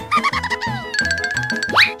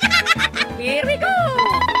 Here we go!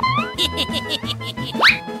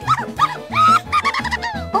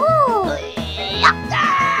 Oh.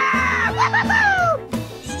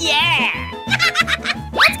 Yeah!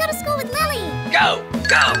 Let's go to school with Lily. Go,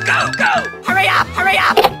 go, go, go! Hurry up, hurry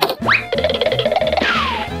up!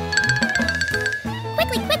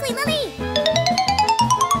 Quickly, quickly, Lily.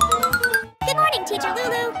 Good morning, Teacher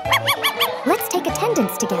Lulu. Let's take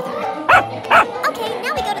attendance together. Okay,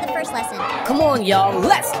 now we go to the first lesson. Come on, y'all.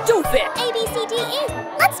 Let's do it. A, B, C, D, E.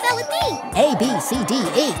 Let's spell with me. A, B, C, D,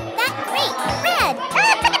 E. That great. Red.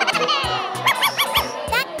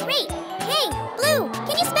 That great. Hey, blue.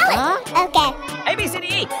 Can you spell it? Okay. A, B, C, D,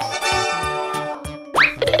 E!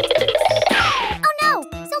 Oh no,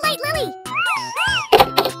 so late, Lily.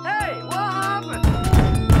 Hey, what happened?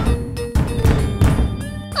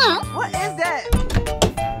 What is that?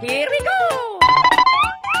 Here we go!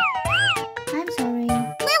 I'm sorry.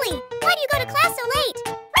 Lily, why do you go to class so late?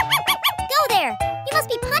 Go there. You must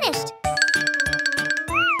be punished.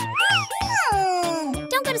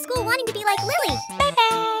 Don't go to school wanting to be like Lily.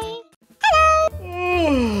 Bye-bye.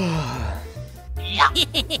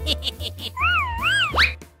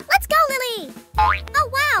 Let's go, Lily. Oh,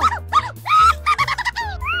 wow.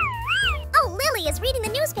 Oh, Lily is reading the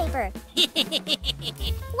newspaper.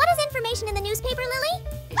 What is information in the newspaper, Lily?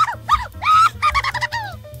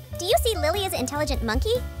 Do you see Lily as an intelligent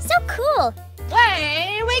monkey? So cool.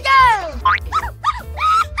 Here we go!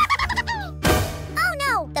 Oh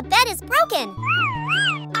no, the bed is broken.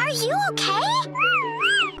 Are you okay?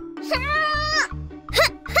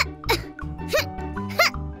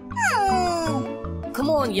 Come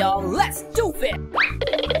on, y'all. Let's do it.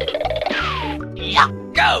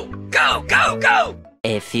 Go, go, go, go!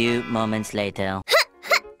 A few moments later.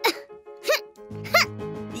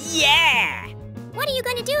 Yeah! What are you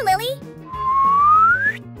going to do, Lily?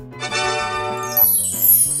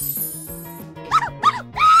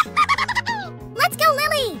 Let's go,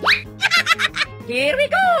 Lily. Here we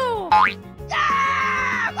go!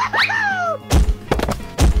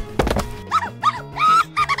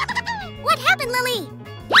 What happened, Lily?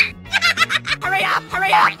 Hurry up,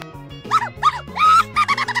 hurry up!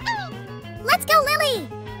 Let's go, Lily.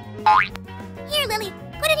 Here, Lily.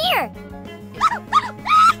 Put it here.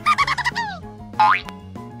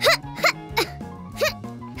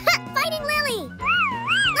 Fighting Lily.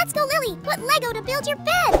 Let's go, Lily. Put Lego to build your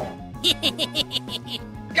bed.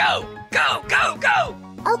 Go, go, go, go!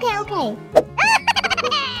 Okay, okay.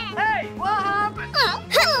 Hey, what happened?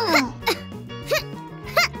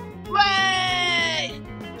 Wait!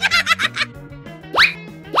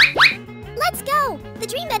 Let's go. The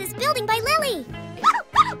dream bed is building by Lily.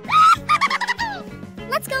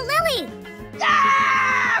 Let's go, Lily.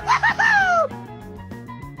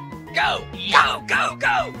 Go, go, go,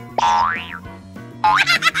 go!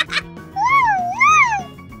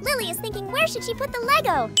 Lily is thinking, where should she put the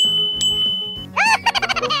Lego?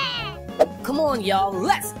 Come on, y'all.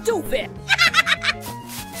 Let's do it.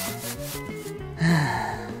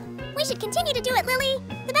 We should continue to do it, Lily.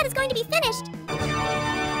 The bed is going to be finished.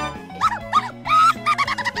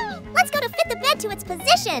 Let's go bed to its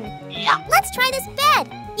position. Let's try this bed.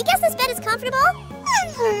 You guess this bed is comfortable?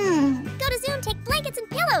 Go to Zoom, take blankets and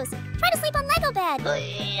pillows. Try to sleep on Lego bed.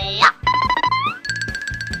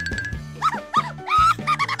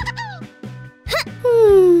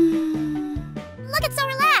 Look, it's so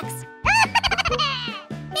relaxed.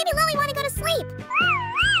 Maybe Lily want to go to sleep.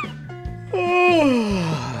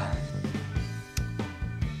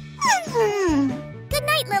 Good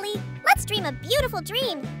night, Lily. Let's dream a beautiful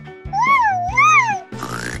dream.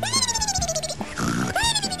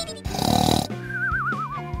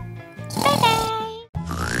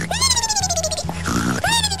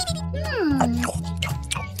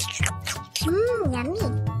 Yummy.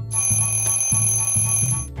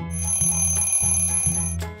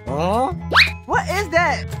 Huh? What is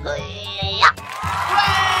that?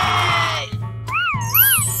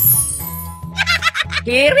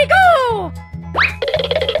 Here we go!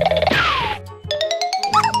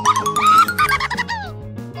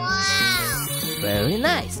 Very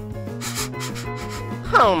nice.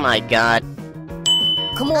 Oh my god.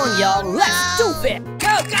 Come on, y'all, let's do it!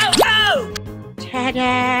 Go, go, go!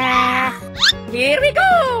 Ta-da! Here we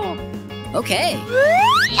go! Okay.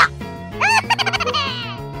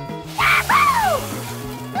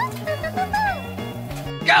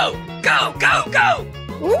 Go, go, go, go!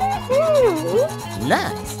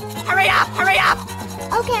 Nice. Hurry up, hurry up!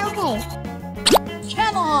 Okay.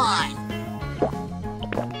 Come on!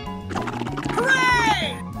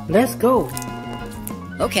 Hooray! Let's go.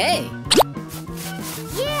 Okay.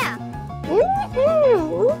 Yeah.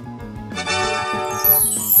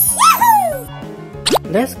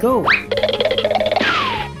 Let's go.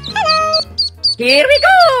 Here we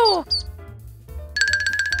go!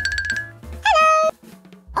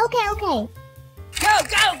 Okay. Go,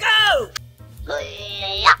 go, go!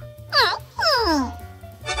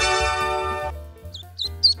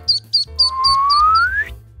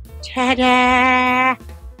 Ta-da!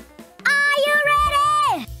 Are you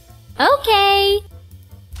ready? Okay.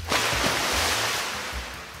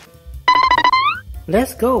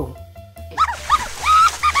 Let's go.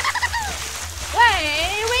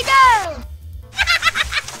 Away we go!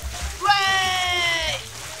 Hooray!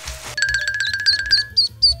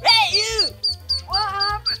 Hey, you! What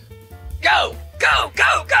happened? Go, go,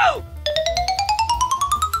 go, go!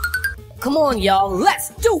 Come on, y'all, let's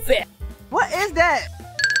do it! What is that?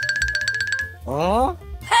 Huh?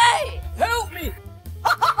 Hey, help me!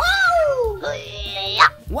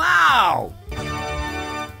 Wow!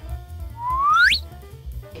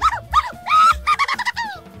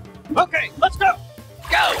 Okay, let's go!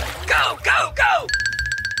 Go, go, go, go!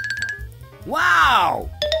 Wow!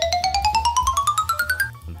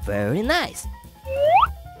 Very nice.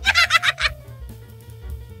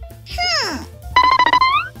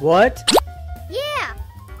 What? Yeah.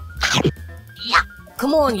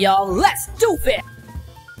 Come on, y'all, let's do it!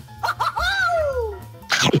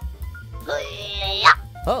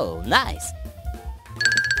 Oh, nice.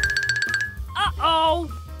 Uh-oh!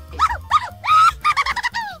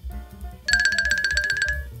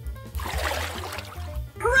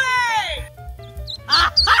 Hooray!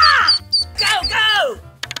 Aha! Go, go!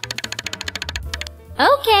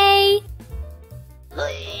 Okay.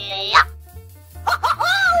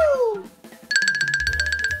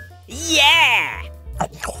 Yeah!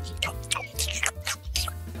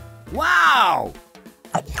 Wow!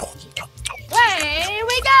 Away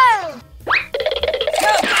we go!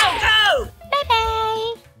 Go, go, go!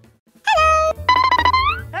 Bye-bye.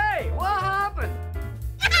 Hey, what happened?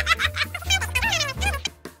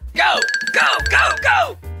 Go, go, go,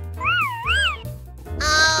 go!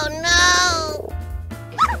 Oh, no.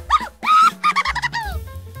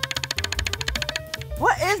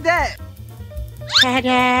 What is that?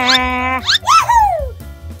 Ta-da!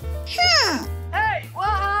 Hey, what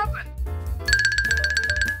happened?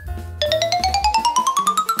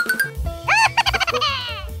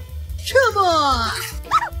 Come on!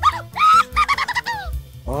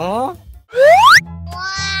 Huh?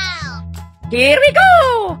 Wow. Here we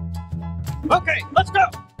go! Okay, let's go!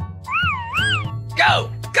 Go,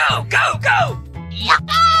 go, go, go!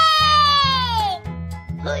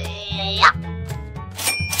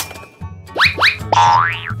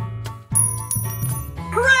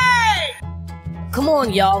 Hooray! Come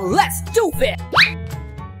on, y'all, let's do it!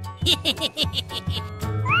 Hey,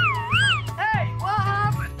 what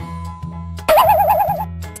happened?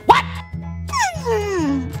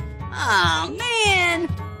 Oh, man!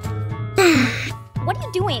 What are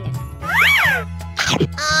you doing?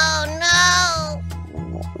 Oh, no.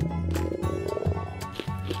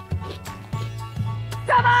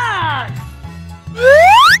 Come on!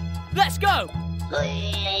 Let's go!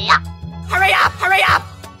 Hurry up! Hurry up!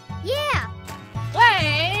 Yeah!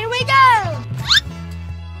 Away we go!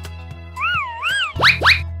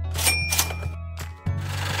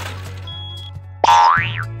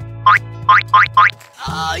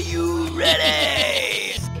 Are you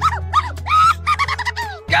ready?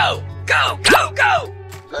 Go! Go! Go! Go!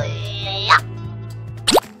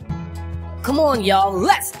 Come on, y'all,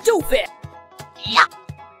 let's do it!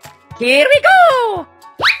 Here we go!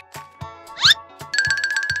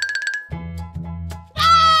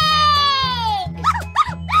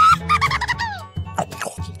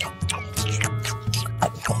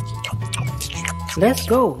 Let's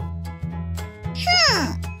go!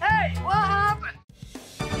 Hey, what happened?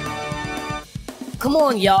 Come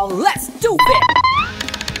on, y'all, let's do it!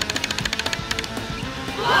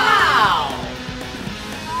 Wow!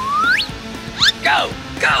 Go!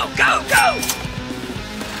 Go! Go! Go!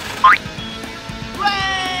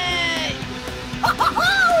 Way!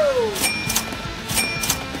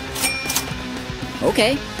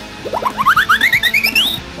 Okay.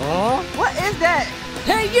 What is that?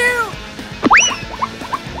 Hey, you!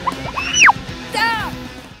 Down!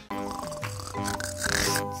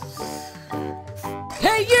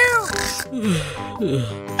 Hey, you!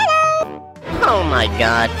 Oh my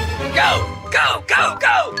god. Go! Go! Go!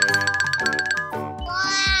 Go!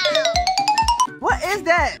 What is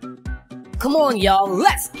that? Come on, y'all,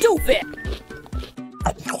 let's do it!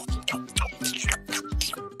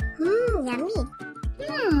 Yummy.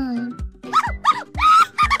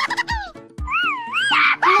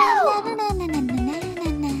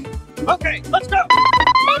 Okay, let's go!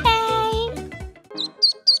 Bye-bye.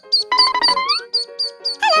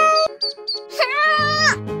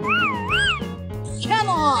 Come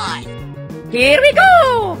on! Here we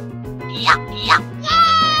go!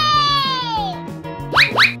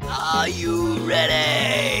 Are you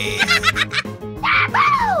ready?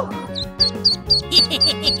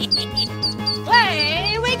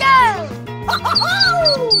 Away we go!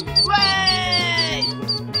 Way!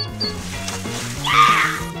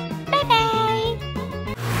 Bye-bye.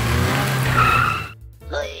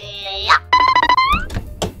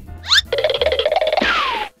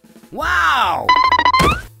 Wow!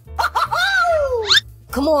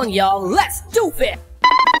 Come on, y'all, let's do it!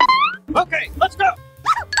 Okay, let's go!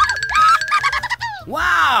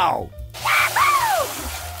 Wow!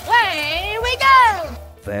 Away we go!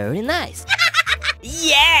 Very nice.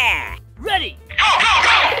 Yeah! Ready!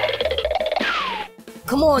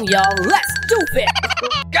 Come on, y'all, let's do it!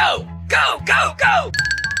 Go! Go! Go! Go!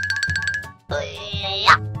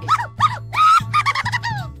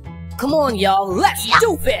 Come on, y'all, let's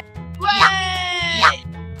do it! Way!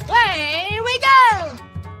 Away we go!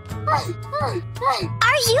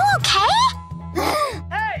 Are you okay?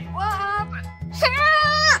 Hey, what happened?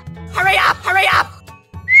 Hurry up! Hurry up!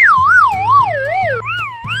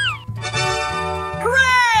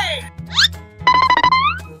 Hooray!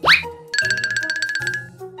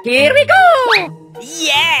 Here we go!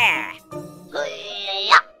 Yeah!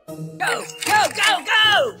 Go! Go! Go!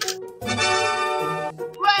 Go!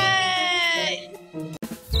 Way!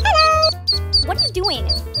 What are you doing?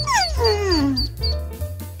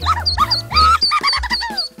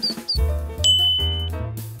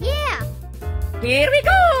 Yeah! Here we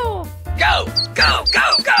go! Go! Go! Go!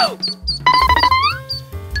 Go!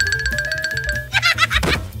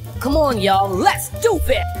 Come on, y'all, let's do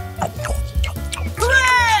it!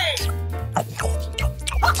 Hooray!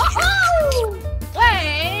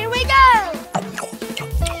 Away we go!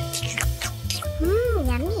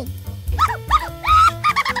 Yummy.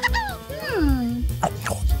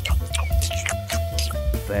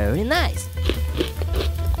 Very nice.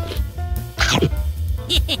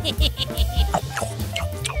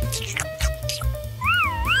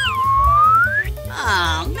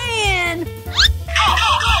 Oh man!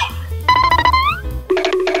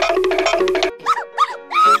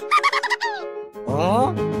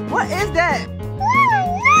 What is that?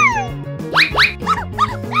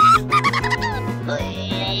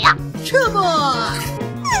 Come on!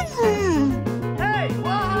 Hey,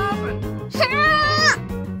 what happened?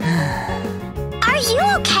 Are you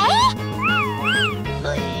okay?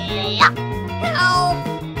 Help!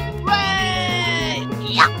 Way!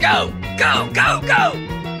 Go! Go! Go! Go!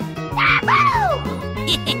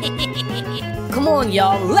 Come on,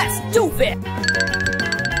 y'all, let's do it!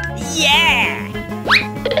 Yeah!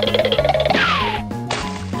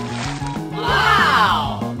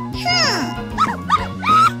 Wow!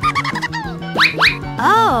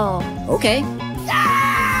 Oh. Okay.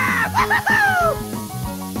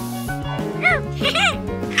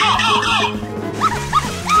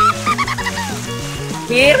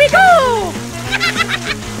 Here we go!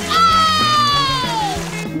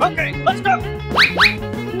 Okay, let's go.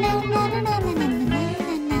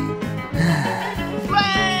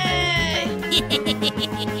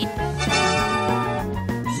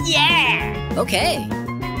 Yeah! Okay.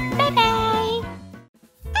 Bye-bye.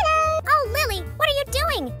 Hello. Oh, Lily, what are you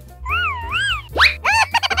doing?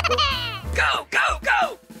 Go, go,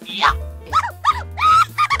 go.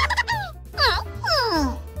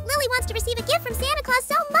 Lily wants to receive a gift from Santa Claus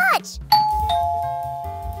so much.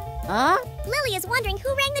 Huh? Lily is wondering who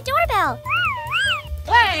rang the doorbell.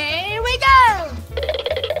 Here we go!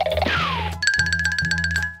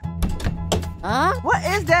 Huh? What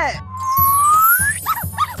is that?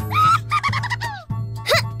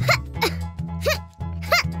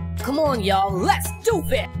 Come on, y'all, let's do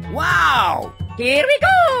it! Wow. Here we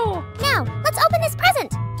go! Now, let's open this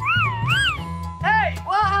present. Hey,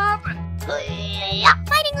 what happened?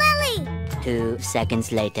 Fighting Lily. 2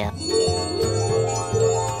 seconds later.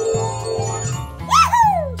 Yahoo!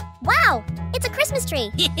 Wow, it's a Christmas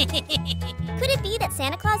tree. Could it be that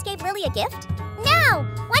Santa Claus gave Lily a gift? Now,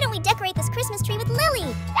 why don't we decorate this Christmas tree with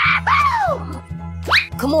Lily? Yahoo!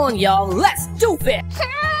 Come on, y'all, let's do it!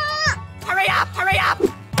 Hurry up, hurry up.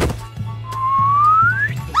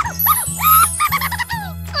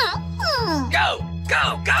 Go,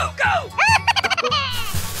 go, go, go.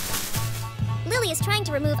 Lily is trying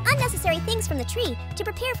to remove unnecessary things from the tree to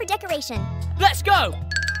prepare for decoration. Let's go.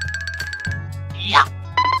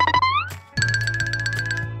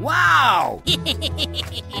 Wow. Here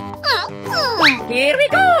we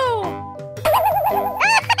go!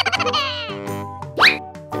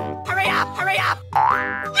 Hurry up, hurry up.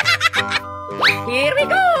 Here we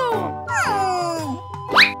go!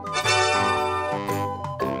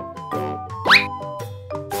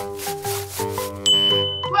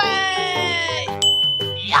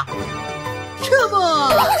 Come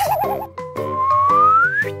on!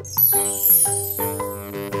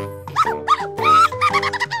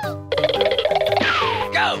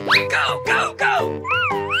 Go, go, go, go.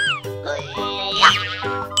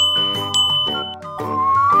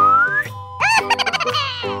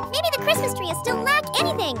 Maybe the Christmas tree is still lack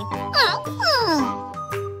anything.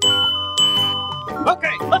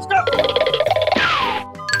 Okay, let's go.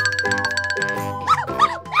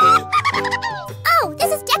 Oh,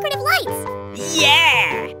 this is decorative lights.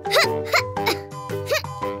 Yeah.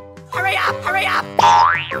 Hurry up, hurry up.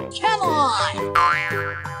 Come on!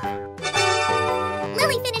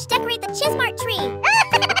 Lily finished decorate the Chismart tree.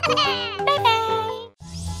 Bye-bye.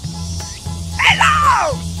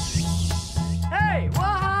 Hello. Hey,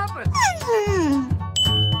 what happened?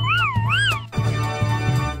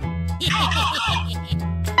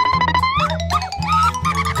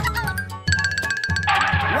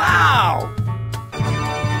 Wow.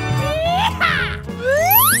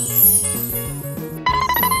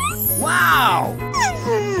 Wow.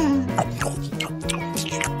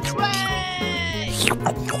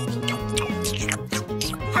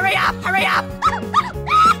 Hurry up, hurry up.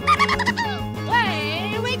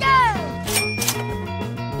 Here we go!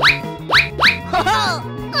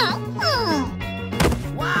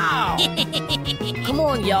 Wow. Come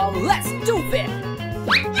on, y'all, let's do it!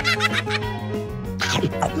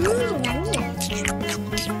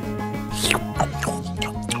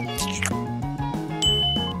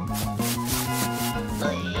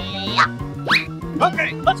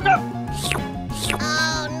 Okay, let's go.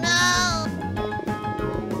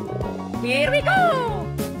 Here we go!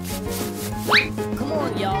 Come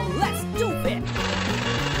on, y'all, let's do it!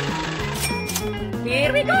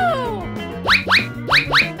 Here we go!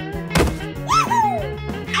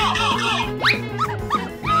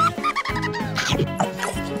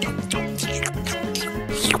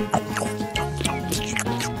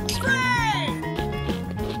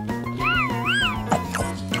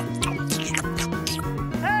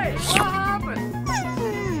 Hey, what happened?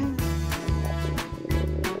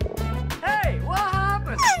 Hey, what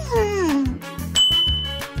happened?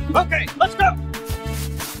 Okay, let's go.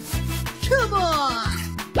 Come on!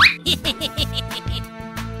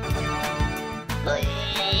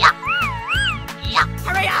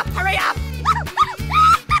 Hurry up, hurry up.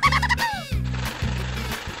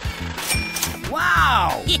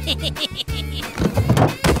 Wow.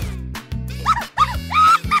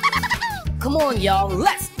 Come on, y'all,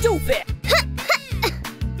 let's do it!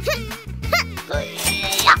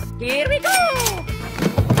 Here we go!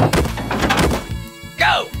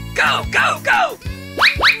 Go, go, go, go.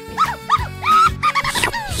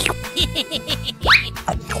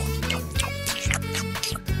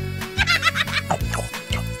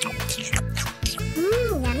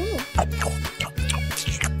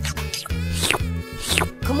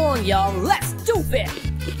 Come on, y'all, let's do it!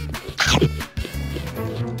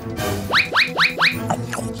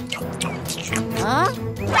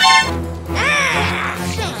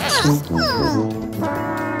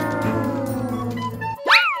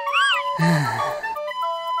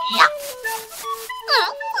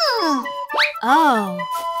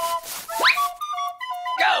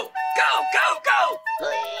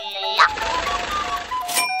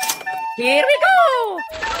 Here we go!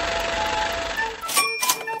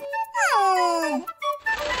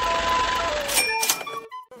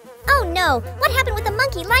 Oh no! What happened with the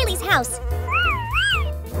monkey Lily's house?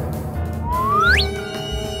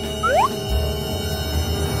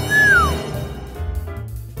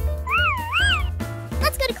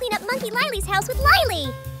 Let's go to clean up Monkey Lily's house with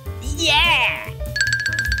Lily! Yeah!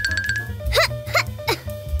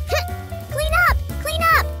 Clean up! Clean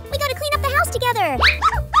up! We gotta clean up the house together!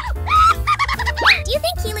 Do you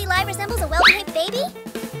think Keely Live resembles a well-behaved baby?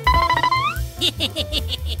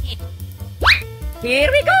 Here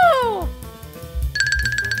we go!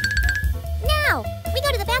 Now, we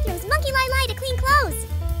go to the bathroom's Monkey Lily to clean clothes.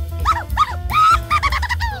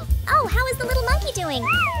 Oh, how is the little monkey doing?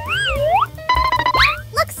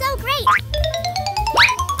 Looks so great!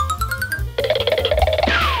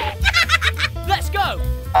 Let's go!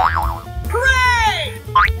 Hooray!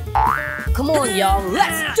 Come on, y'all,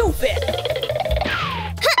 let's do it!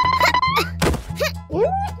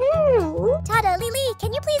 Tada, Lily,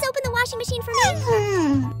 can you please open the washing machine for me?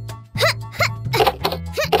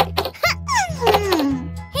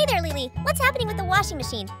 Hey there, Lily. What's happening with the washing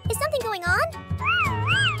machine? Is something going on?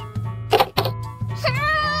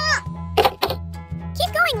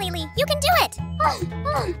 Keep going, Lily. You can do it. Oh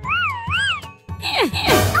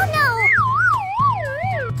no!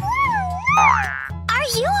 Are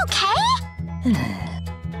you okay?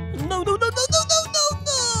 No, no, no, no, no, no, no,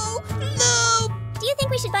 no! No! Do you think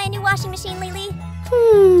we should buy a new washing machine, Lily?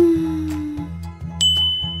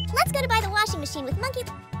 Let's go to buy the washing machine with Monkey.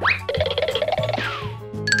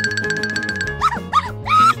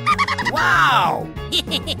 Wow!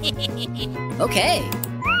 Okay.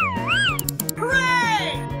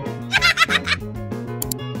 Hooray!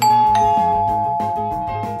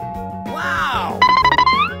 Wow!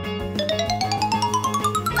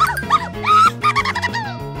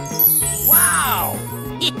 Wow!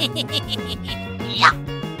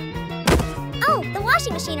 Oh, the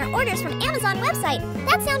washing machine are orders from Amazon website.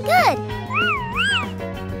 That sounds good.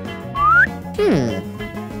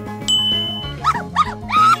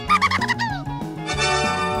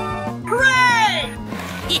 Hooray!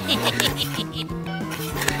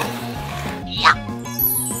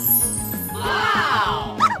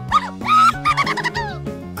 Wow!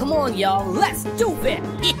 Come on, y'all, let's do it!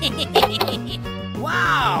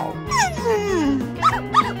 Wow!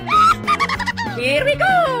 Here we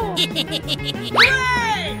go!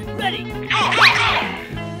 Hooray! Ready!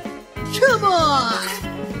 Come on!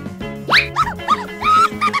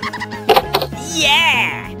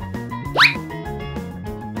 Yeah!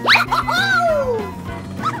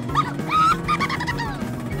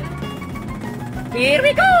 Here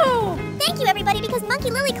we go! Thank you, everybody, because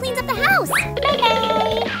Monkey Lily cleans up the house.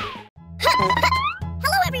 Bye-bye.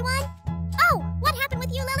 Hello, everyone. Oh, what happened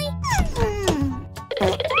with you, Lily?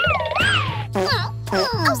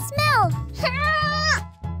 Oh, smell.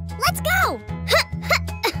 Let's go.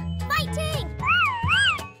 Fighting.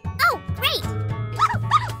 Oh, great.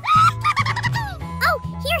 Oh,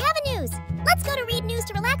 here, have a news. Let's go to read news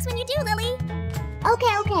to relax when you do, Lily.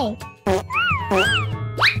 Okay, okay.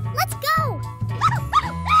 Let's go.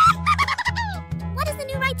 What is the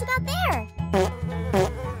new rights about there?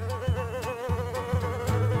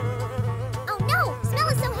 Oh no, smell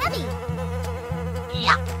is so heavy.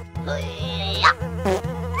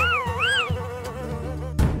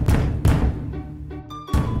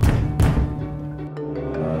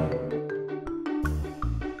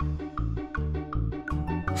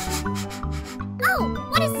 Oh,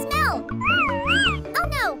 what is smell? Oh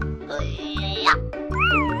no.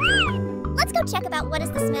 Let's go check about what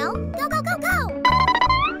is the smell. Go, go, go, go.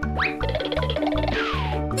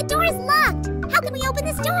 The door is locked. How can we open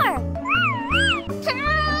this door?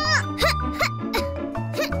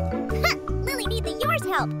 Lily needs the yours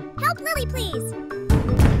help. Help Lily, please.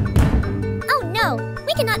 Oh no,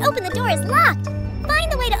 we cannot open the door. It's locked.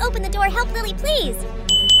 Find the way to open the door. Help Lily, please.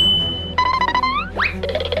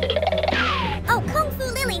 Oh, Kung Fu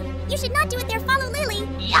Lily, you should not do it there. Follow Lily.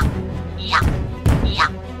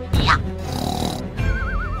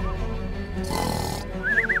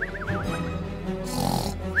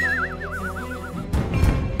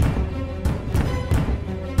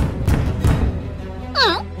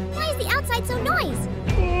 Why is the outside so noise?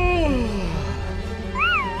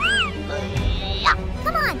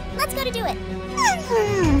 Come on, let's go to do it.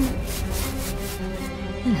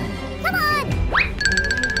 Come on!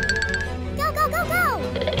 Go, go, go, go!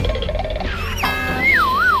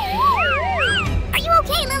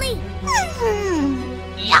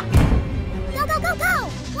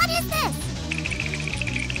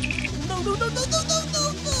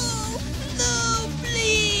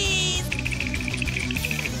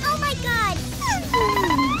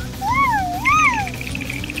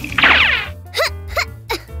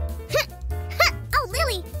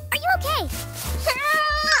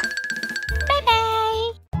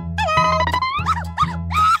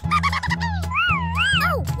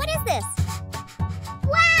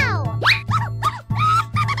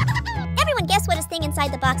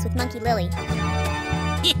 inside the box with Monkey Lily.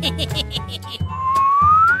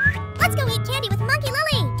 Let's go eat candy with Monkey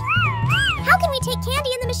Lily! How can we take candy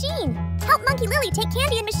in the machine? Help Monkey Lily take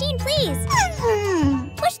candy in machine, please!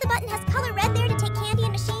 Push the button has color red there to take candy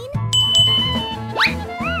in machine.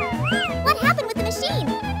 What happened with the machine?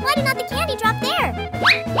 Why did not the candy drop there?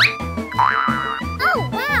 Oh,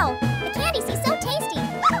 wow! The candy seems so tasty!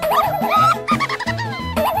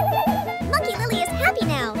 Monkey Lily is happy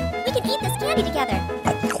now! We can eat this candy together!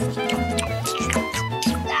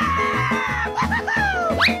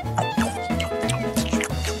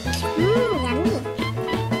 Yummy.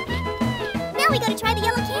 Now we go to try the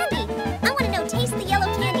yellow candy! I want to know taste the yellow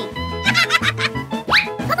candy!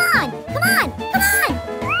 Come on! Come on! Come on!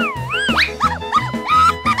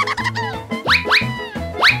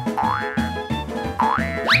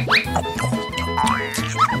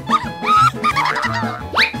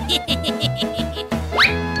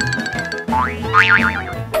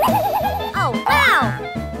 Oh, wow!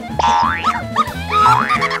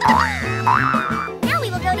 Now we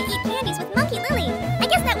will go to eat candies with Monkey Lily. I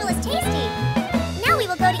guess that will is tasty. Now we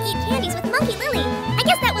will go to eat candies with Monkey Lily. I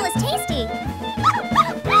guess that will is tasty.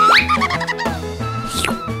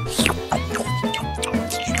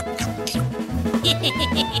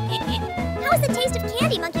 How is the taste of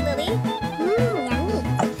candy, Monkey Lily? Yummy.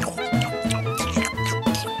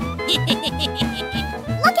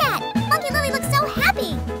 Look at! Monkey Lily looks so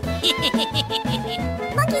happy!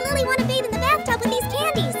 Monkey Lily want to bathe in the bathtub with these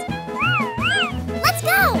candies! Let's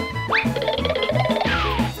go!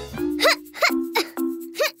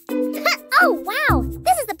 Oh, wow!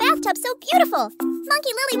 This is the bathtub so beautiful!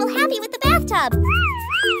 Monkey Lily will happy with the bathtub!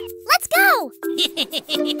 Let's go!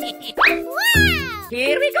 Wow!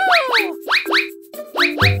 Here we go!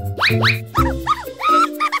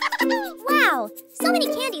 Wow! So many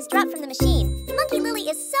candies dropped from the machine. Monkey Lily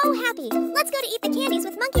is so happy. Let's go to eat the candies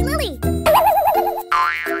with Monkey Lily.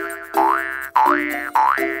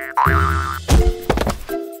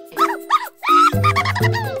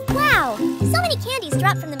 Wow! So many candies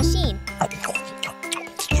dropped from the machine.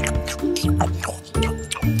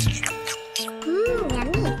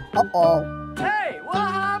 Yummy. Uh-oh. Hey, what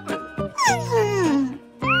happened?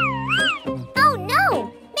 Oh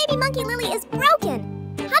no! Maybe Monkey Lily is broken.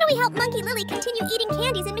 How do we help Monkey Lily continue eating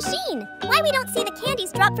candies in machine? Why we don't see the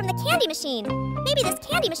candies drop from the candy machine? Maybe this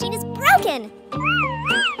candy machine is broken.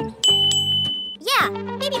 Yeah,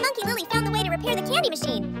 maybe Monkey Lily found the way to repair the candy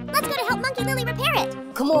machine. Let's go to help Monkey Lily repair it.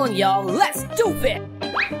 Come on, y'all, let's do it!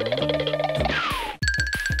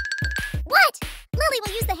 What? Lily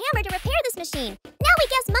will use the hammer to repair this machine. Now we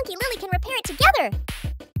guess Monkey Lily can repair it together.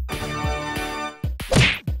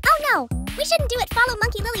 Oh no, we shouldn't do it follow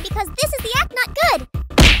Monkey Lily because this is the act not good.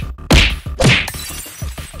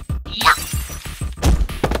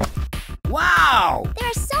 Wow! There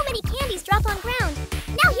are so many candies drop on ground.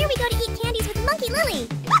 Now here we go to eat candies with Monkey Lily.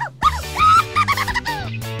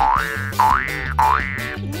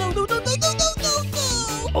 No, no, no, no, no, no, no, no.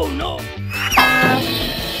 Oh no!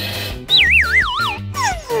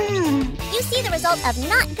 You see the result of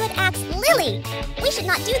not good acts, Lily. We should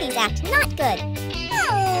not do these acts not good.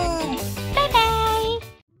 Bye-bye.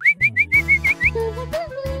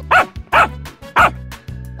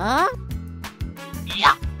 Huh?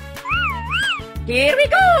 Here we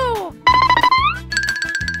go!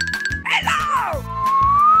 Hello!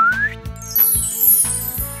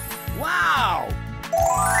 Wow!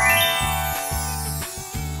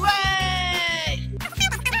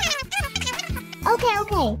 Okay.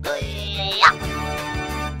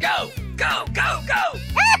 Go, go, go, go!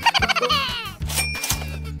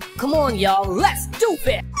 Come on, y'all, let's do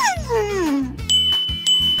it!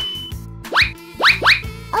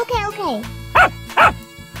 Okay.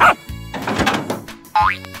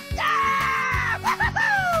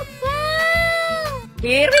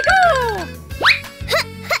 Here we go!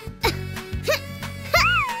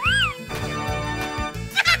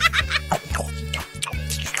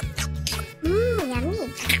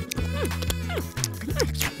 Yummy.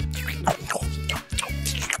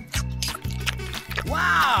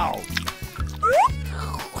 Wow!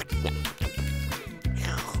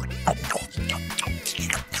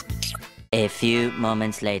 A few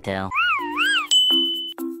moments later.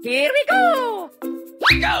 Here we go!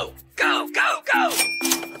 Go, go, go, go!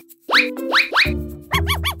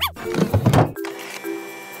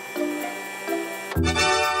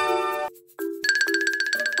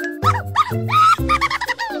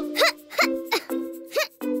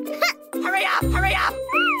 Hurry up, hurry up!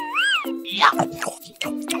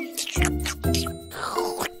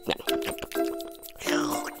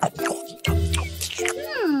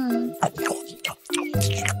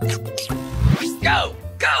 Go!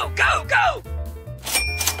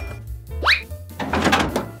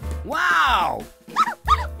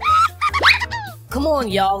 Come on,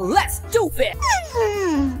 y'all, let's do it!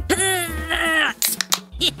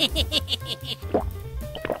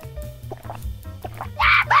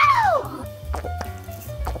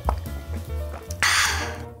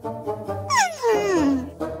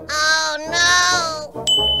 Oh no!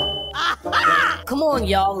 Come on,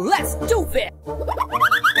 y'all, let's do it!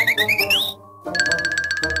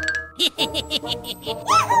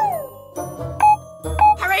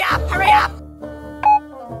 Hurry up, hurry up!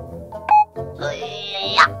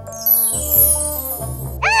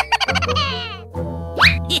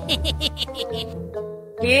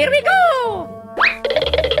 Here we go!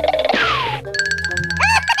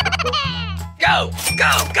 Go,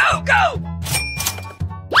 go, go, go!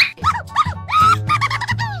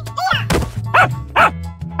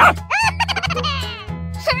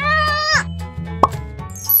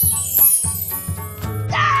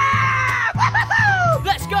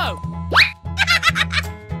 Let's go!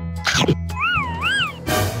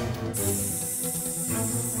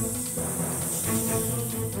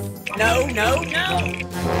 No, no, no!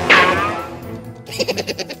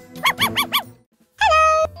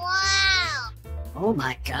 Wow! Oh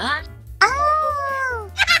my god. Oh!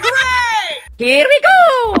 Here we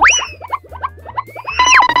go!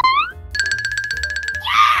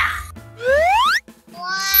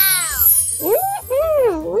 Wow!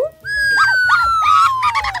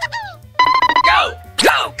 Go,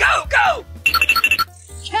 go, go, go!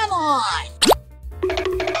 Come on.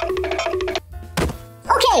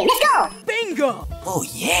 Okay, let's go! Bingo! Oh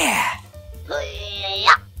yeah!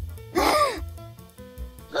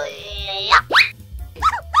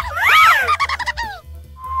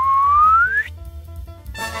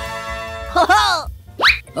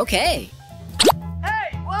 Okay.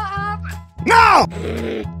 Hey, what happened? No!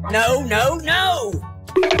 No, no, no!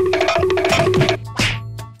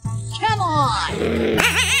 Come on.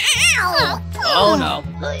 Oh no!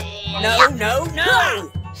 No, no, no!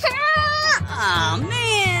 Oh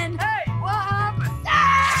man. Hey, what happened?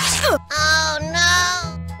 Oh no!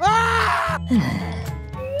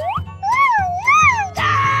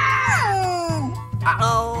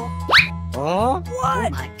 Uh-oh! Huh? Oh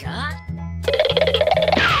my god.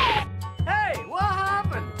 Hey, what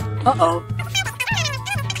happened? Uh-oh.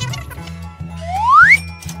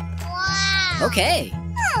 Wow! Okay.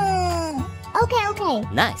 Okay.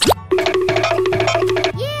 Nice.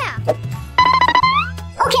 Yeah!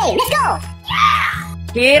 Okay, let's go!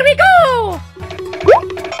 Here we go!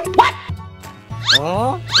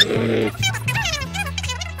 Huh?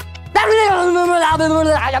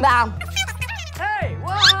 Hey,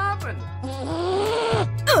 what happened?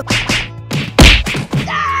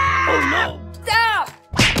 Oh no! Stop!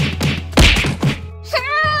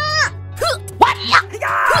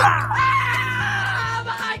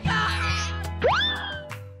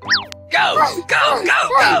 Go, go, go,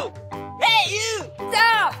 go! Hey, you!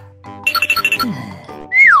 Stop!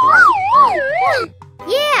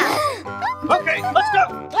 Yeah! Okay, let's go!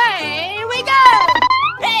 Here we go!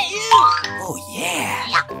 Hey, you! Oh yeah!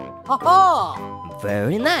 Oh,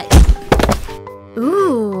 Very nice.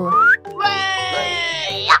 Ooh!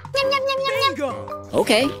 Hooray! Yum, yum, yum, yum, yum. bingo!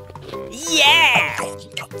 Okay. Yeah!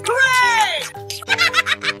 Hooray!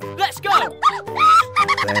 Let's go!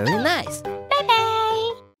 Very nice.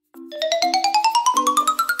 Bye-bye!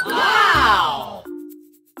 Wow!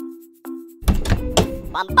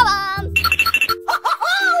 Bum, ba-bum!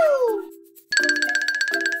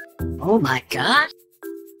 Oh my god.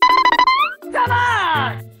 Come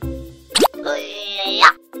on!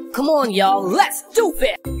 Come on, y'all, let's do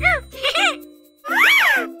it!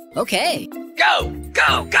 Okay. Go,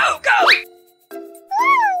 go, go, go!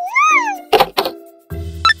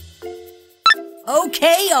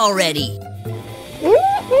 Okay already.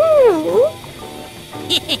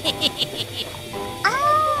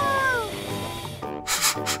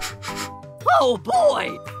 Oh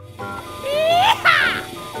boy!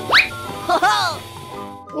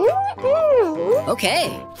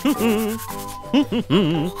 Okay.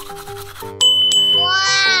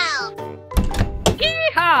 Wow!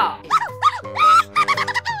 Yeehaw!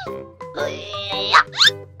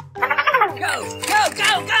 Go, go,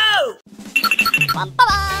 go, go! Bum,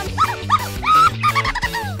 ba-bum!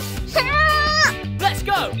 Let's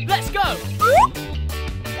go! Let's go!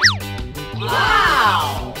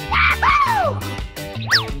 Wow!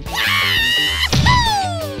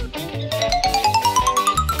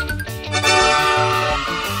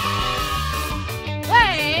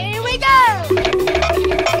 Here we go!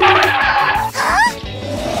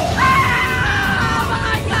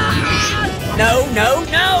 No, no,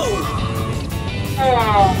 no!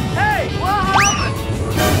 Hey, what happened?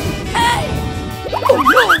 Hey!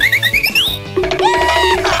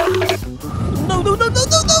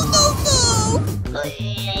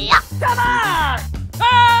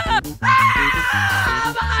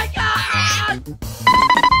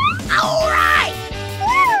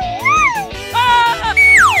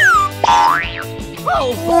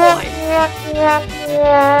 Oh boy!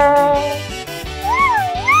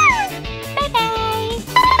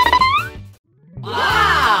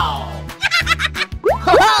 Wow!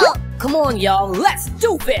 Come on, y'all, let's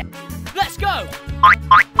do it! Let's go!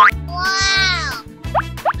 Wow!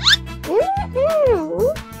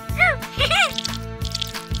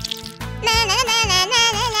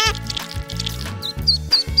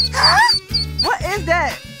 What is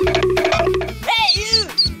that? Hey, you!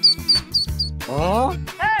 Huh?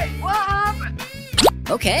 Hey, what happened?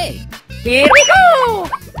 Okay. Here we go!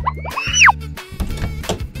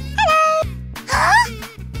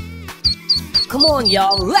 Come on,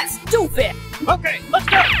 y'all, let's do it! Okay, let's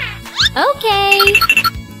go. Okay.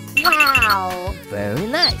 Wow. Very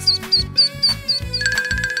nice.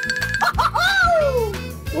 Oh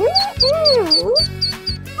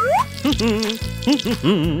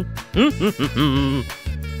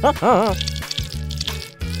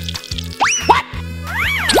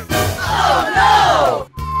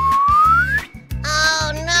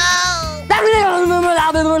no!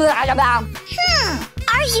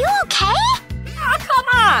 Are you okay? Oh, come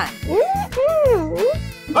on!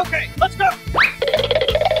 Okay, let's go.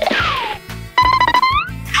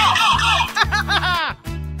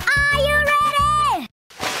 Are you ready?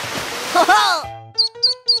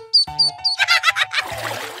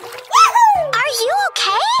 Are you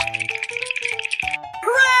okay?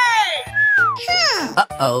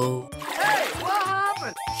 Uh-oh. Hey, what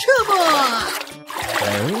happened? Come on!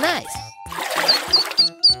 Very nice.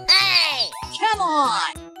 Hey! Come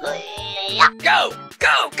on! Go!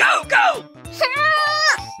 Go! Go! Go!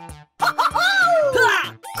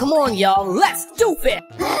 Come on, y'all, let's do it!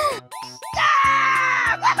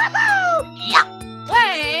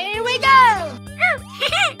 Away we go!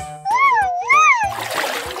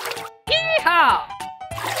 Yeehaw!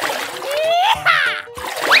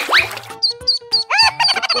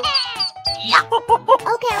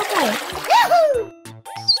 Okay.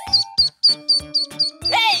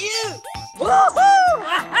 Hey, you! Woohoo!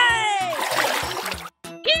 Hey!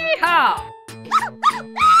 Yeehaw!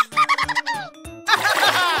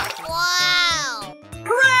 Wow!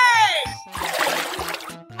 Hooray!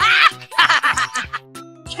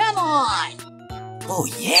 Come on! Oh,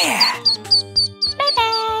 yeah!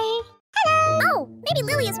 Bye-bye. Oh, maybe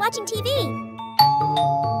Lily is watching TV.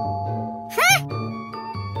 Huh?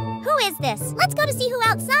 Who is this? Let's go to see who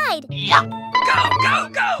outside. Go! Go!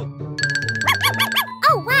 Go!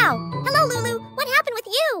 Oh, wow. Hello, Lulu. What happened with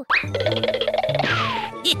you?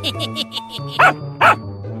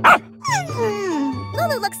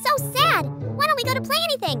 Lulu looks so sad. Why don't we go to play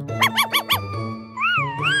anything?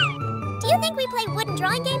 Do you think we play wooden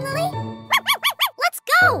drawing game, Lily? Let's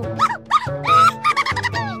go!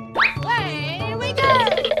 Away we go!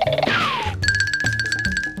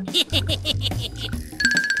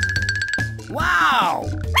 Wow!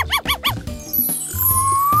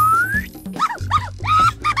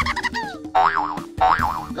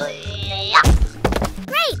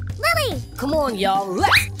 Great! Lily! Come on, y'all,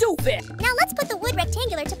 let's do it! Now let's put the wood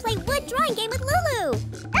rectangular to play wood drawing game with Lulu.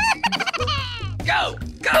 Go!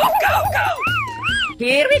 Go! Go! Go!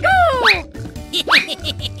 Here we go!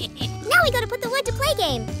 Now we go to put the wood to play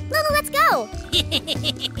game. Lulu, let's go!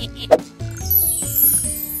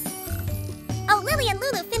 Oh, Lily and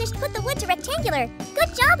Lulu finished put the wood to rectangular.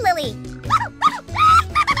 Good job, Lily!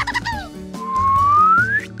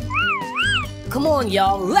 Come on,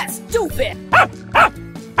 y'all, let's do it!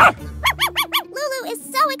 Lulu is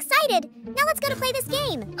so excited. Now let's go to play this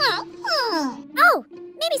game. Oh,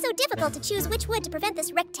 maybe so difficult to choose which wood to prevent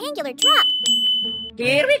this rectangular drop.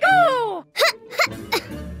 Here we go!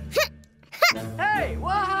 Hey,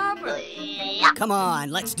 what happened? Come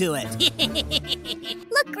on, let's do it.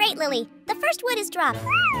 Look great, Lily. The first wood is dropped.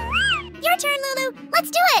 Your turn, Lulu. Let's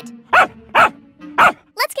do it.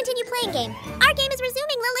 Let's continue playing game. Our game is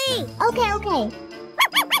resuming, Lily. Okay.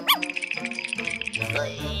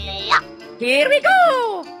 Here we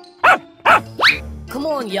go! Come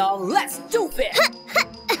on, y'all, let's do it!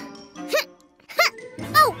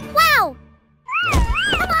 Oh, wow!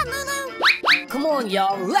 Come on, Lulu. Come on,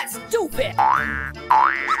 y'all, let's do it!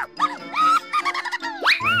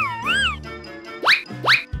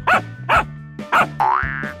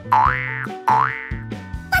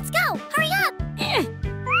 Let's go. Hurry up.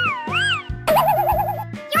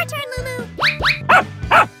 Your turn, Lulu.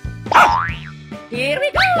 Here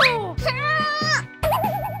we go!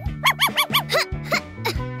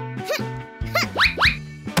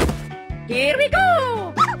 Here we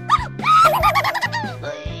go!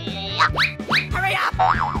 Hurry up!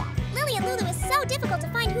 Lily and Lulu is so difficult to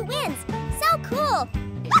find who wins. So cool.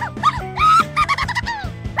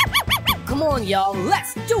 Come on, y'all,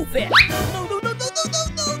 let's do it! No, no, no, no, no, no,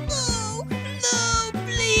 no, no! No,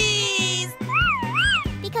 please!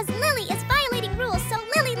 Because Lily is violating rules, so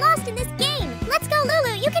Lily lost in this game. Let's go,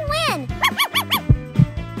 Lulu, you can win!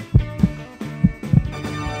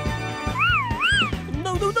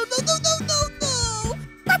 No, no, no, no, no, no, no, no!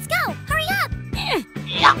 Let's go! Hurry up!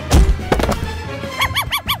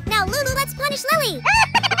 Now, Lulu, let's punish Lily!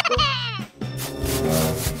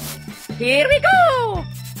 Here we go!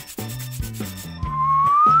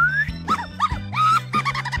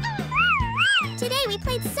 Today we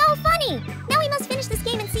played so funny! Now we must finish this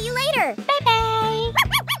game and see you later! Bye-bye!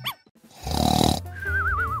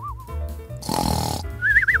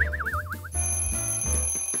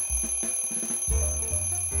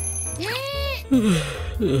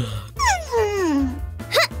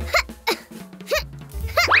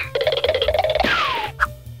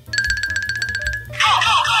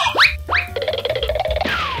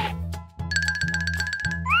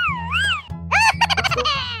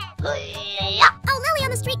 Oh, Lily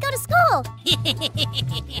on the street, go to school!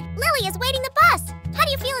 Lily is waiting the bus! How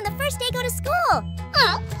do you feel on the first day go to school?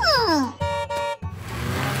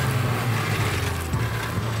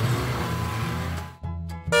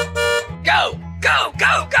 Go! Go!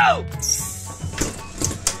 Go! Go!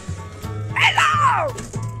 Hello!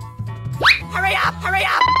 Hurry up! Hurry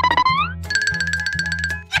up!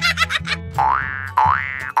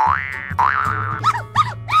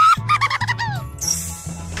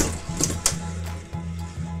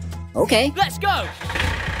 Okay. Let's go!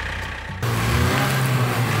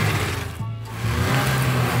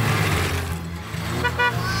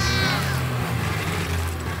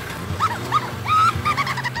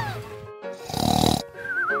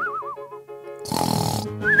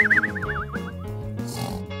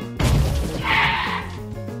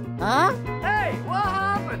 Huh? Hey, what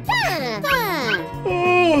happened?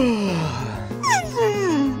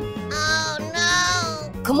 Oh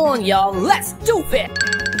no! Come on, y'all, let's do it!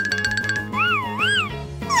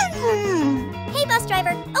 Hey, bus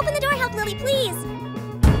driver, open the door, help Lily, please!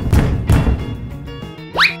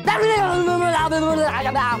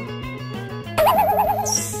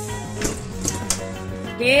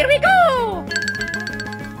 Here we go!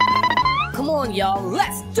 Come on, y'all,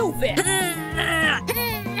 let's do it!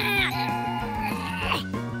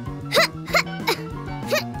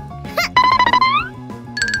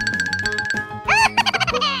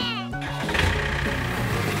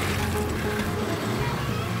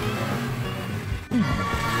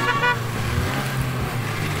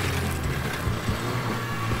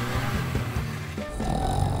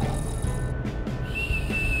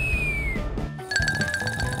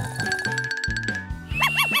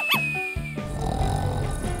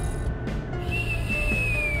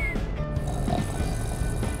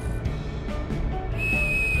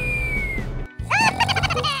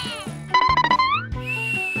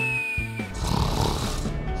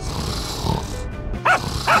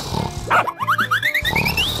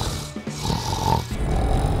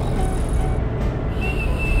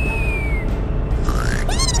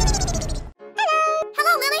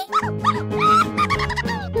 Hello, Lily!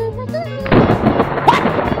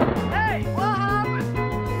 Hey, what happened?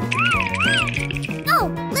 Oh,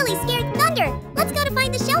 Lily scared Thunder! Let's go to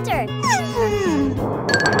find the shelter!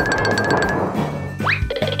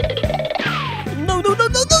 No, no, no, no,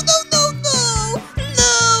 no, no, no, no! No!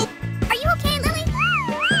 Are you okay, Lily?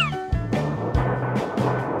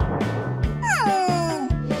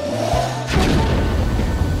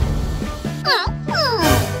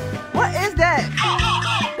 What is that?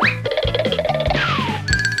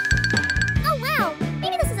 Oh wow!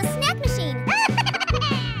 Maybe this is a snack machine!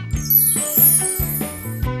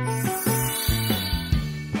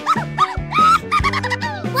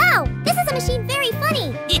 Wow! This is a machine very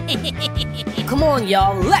funny! Come on,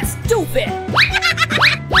 y'all, let's do it!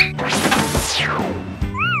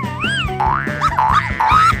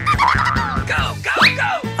 Go! Go! Go!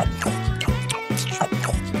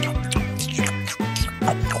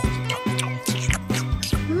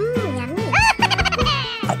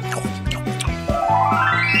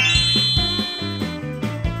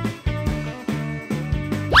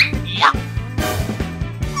 Yummy!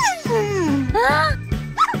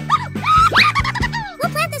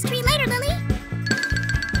 We'll plant this tree later, Lily!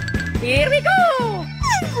 Here we go!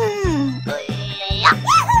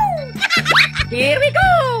 Here we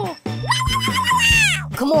go!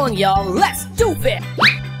 Come on, y'all, let's do it!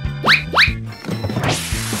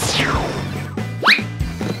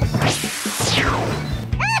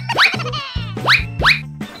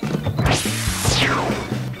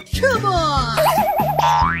 Come on!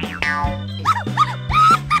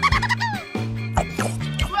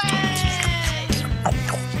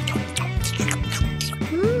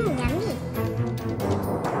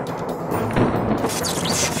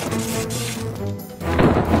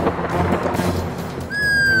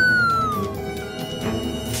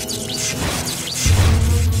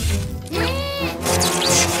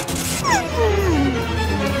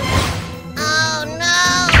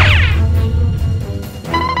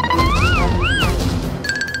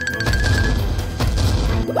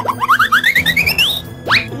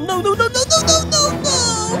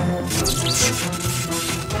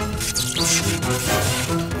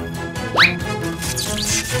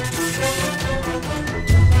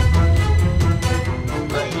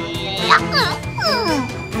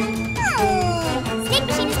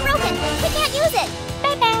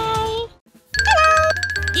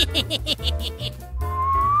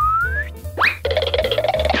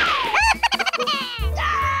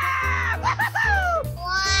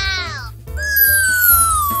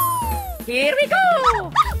 Here we go!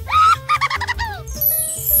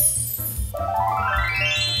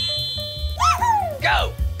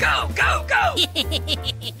 Go, go, go, go!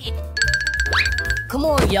 Come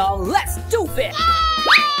on, y'all, let's do it!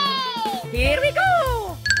 Here we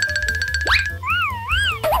go!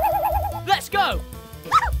 Let's go!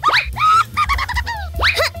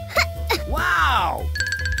 Wow!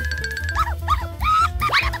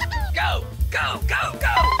 Go, go, go,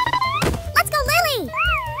 go! Let's go, Lily!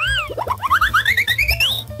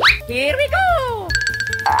 Here we go!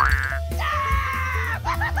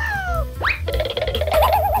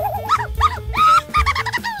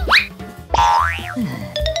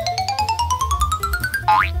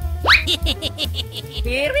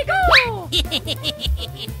 Here we go!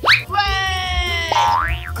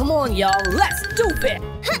 Come on, y'all, let's do it!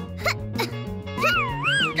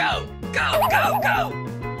 Go, go, go, go!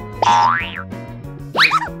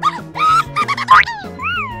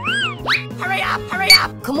 Hurry up, hurry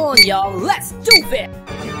up! Come on, y'all, let's do it!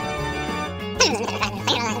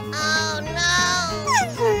 Oh no!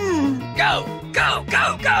 Go, go,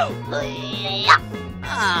 go, go!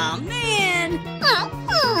 Aw, man!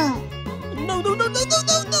 No, no, no, no, no,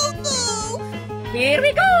 no, no, no! Here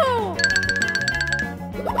we go!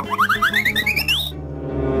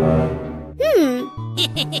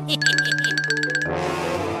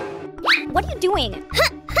 What are you doing?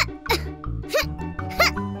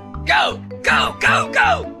 Go, go, go, go!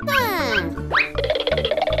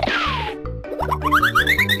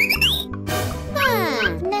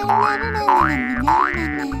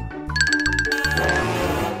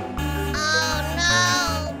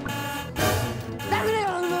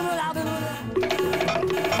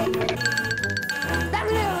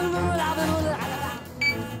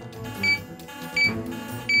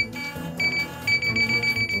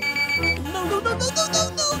 No, no, no, no, no, no,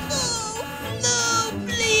 no, no! No,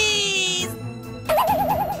 please!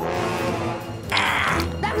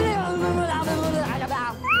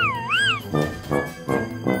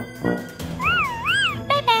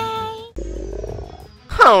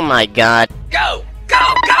 Oh my god. Go,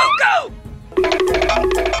 go, go, go!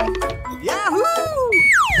 Yahoo!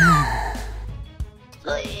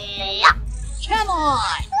 Come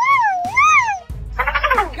on!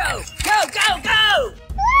 Go, go, go, go!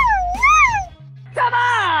 Come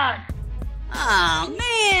on! Aw,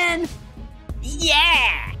 man!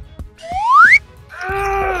 Yeah!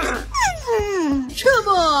 Come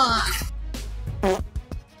on!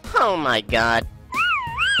 Oh my god.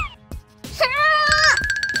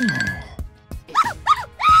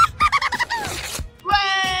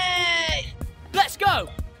 Way! Let's go!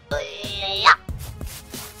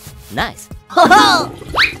 Nice.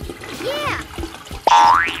 Yeah!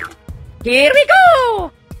 Here we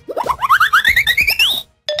go!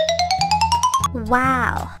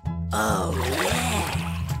 Wow! Oh, yeah!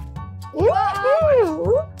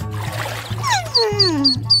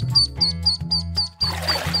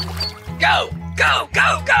 Go, go,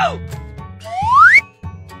 go, go!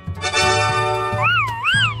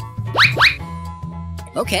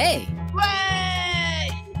 Okay. Way!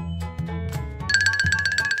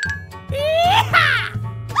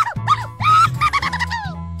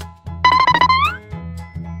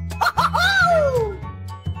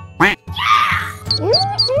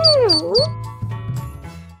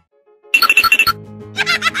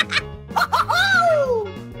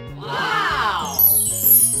 Wow!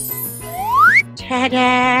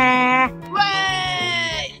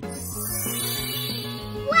 Way!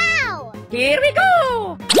 Wow! Here we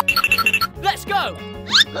go! Let's go!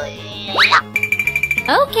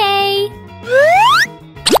 Okay!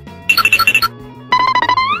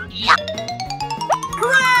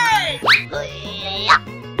 Hooray!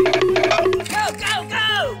 Go, go, go!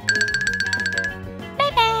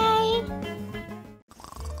 Bye-bye!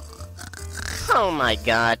 Oh my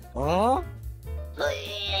god. Huh?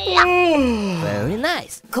 Very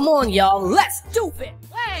nice. Come on, y'all, let's do it!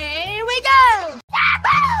 Here we go!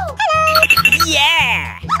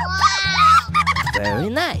 Yeah! Very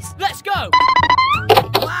nice. Let's go!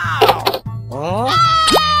 Wow! Huh?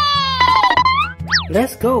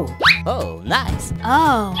 Let's go! Oh, nice.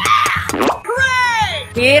 Oh! Hooray!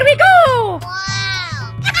 Here we go!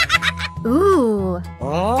 Ooh!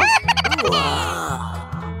 Huh?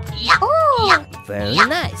 Very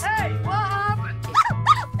nice. Hey, what happened?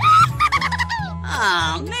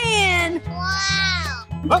 Aw, man!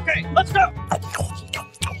 Okay, let's go.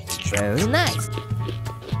 Very nice.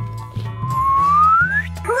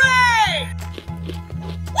 Hooray!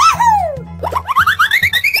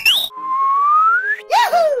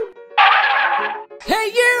 Hey,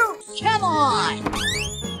 you! Come on!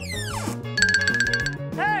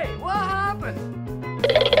 Hey, what happened? happened?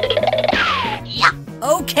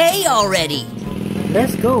 Okay already.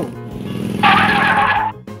 Let's go.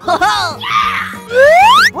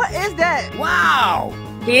 What is that? Wow!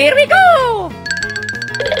 Here we go!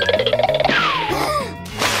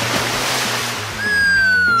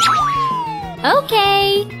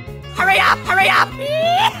 Okay. Hurry up, hurry up!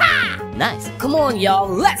 Nice. Come on, y'all,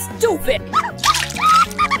 let's do it!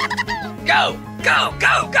 Go, go,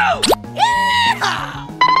 go, go!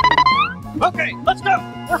 Okay, let's go.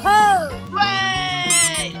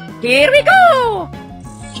 Hooray! Here we go!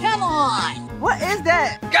 Come on! What is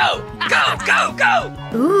that? Go, go, go, go!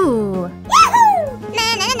 Ooh.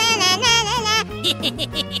 Na na na na na na na.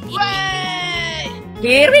 Hooray!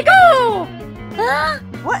 Here we go!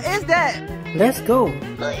 What is that? Let's go.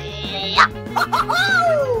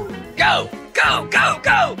 Go, go, go,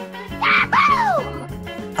 go!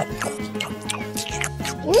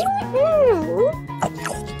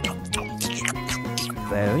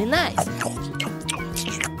 Very nice.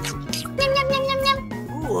 Yum yum yum yum yum.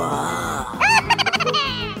 Wow!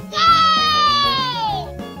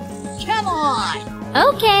 Yay! Come on!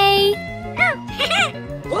 Okay.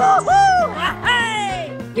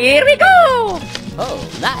 Here we go! Oh,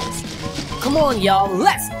 nice. Come on, y'all,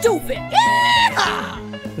 let's do it!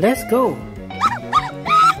 Let's go.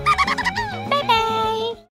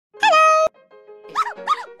 Bye-bye.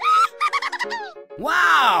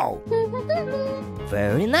 Wow!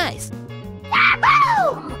 Very nice.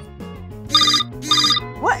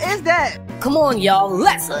 What is that? Come on, y'all,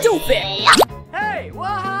 let's do it! Hey,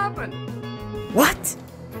 what happened? What?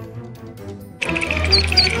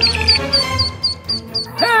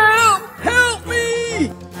 Help! Help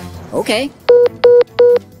me! Okay.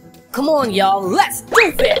 Come on, y'all, let's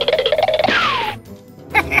do it!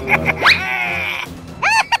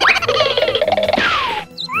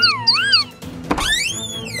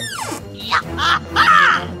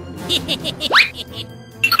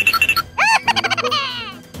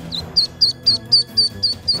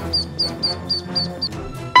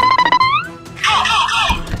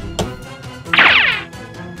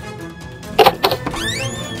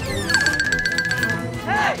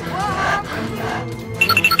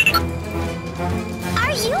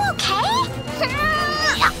 Are you okay?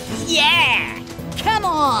 Yeah! Come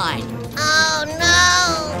on! Oh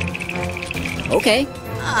no! Okay.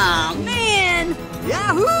 Aw, man!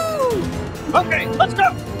 Yahoo! Okay, let's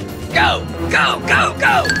go. Go, go, go,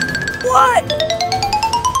 go! What?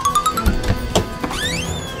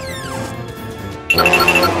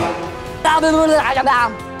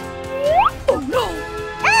 Oh no!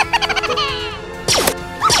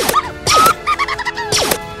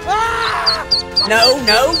 No,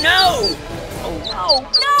 no, no! Oh no!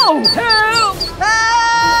 Help!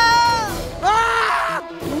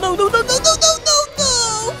 No, no, no, no, no, no, no, no!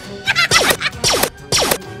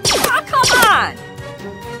 Oh, come on!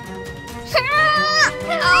 Help!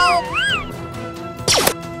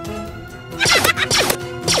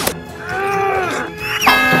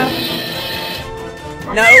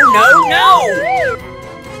 No, no, no!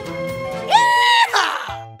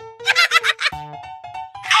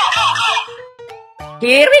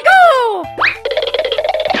 Here we go!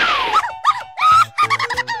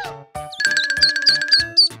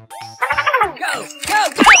 Go, go,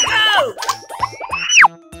 go, go!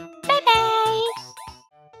 Bye-bye.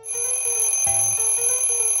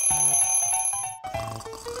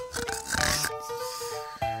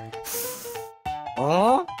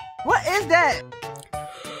 Huh? What is that?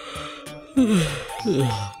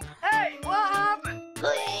 Hey, what happened?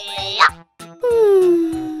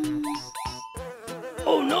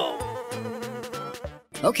 Oh no!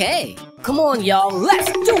 Okay. Come on, y'all,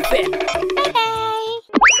 let's do it! Bye-bye.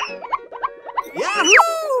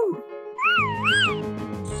 Yahoo!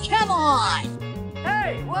 Come on!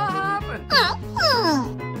 Hey, what happened?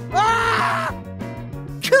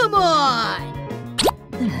 Come on!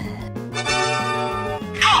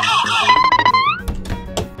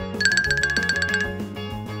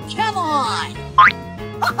 Come on!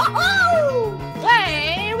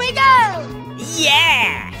 There we go!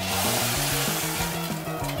 Yeah!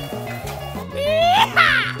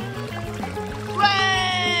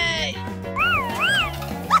 Hooray!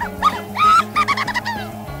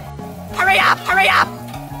 Hurry up, hurry up!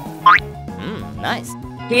 Nice.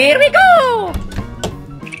 Here we go!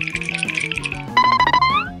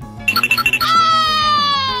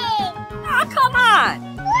 Oh, come on!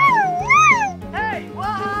 Hey, what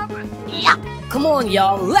happened? Come on,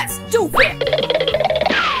 y'all, let's do it!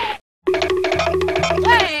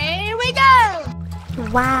 There we go!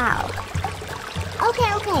 Wow.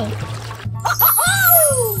 Okay, okay.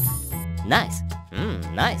 Nice.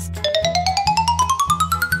 Nice.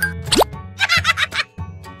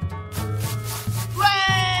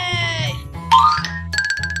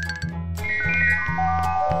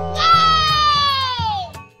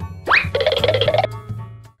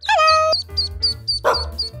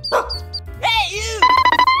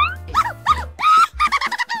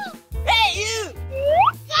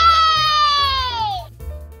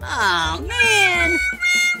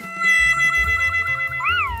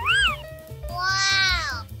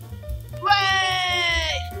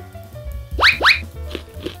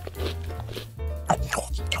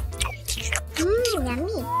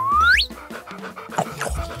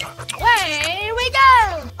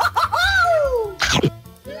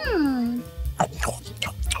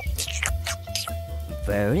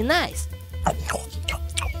 Very nice.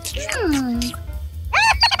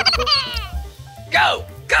 Go,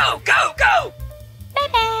 go, go, go!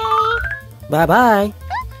 Bye-bye. Bye-bye.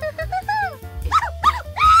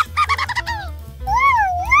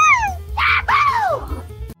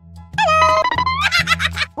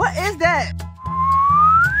 What is that?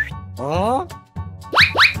 Huh?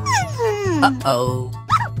 Uh-oh.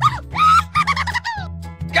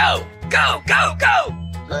 Go, go, go, go!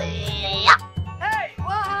 Hey,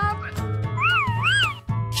 what happened?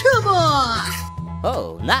 Come on!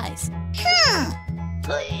 Oh, nice.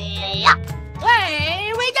 Away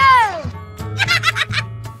we go!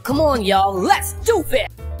 Come on, y'all, let's do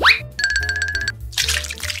it!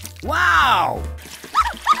 Wow!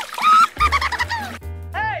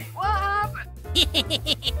 Hey, what happened?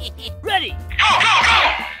 Ready!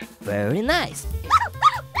 Very nice.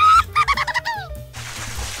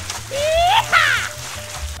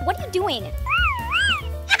 What are you doing?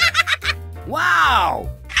 Wow!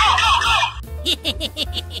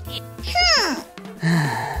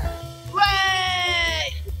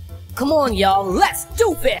 Come on, y'all, let's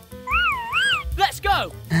do it! Let's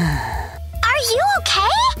go! Are you okay?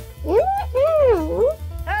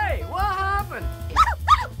 Hey, what happened?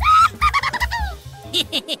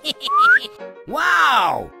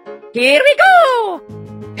 Wow! Here we go!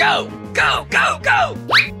 Go, go, go, go!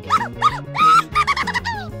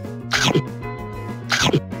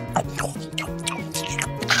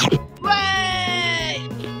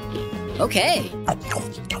 Okay.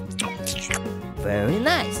 Very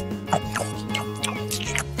nice.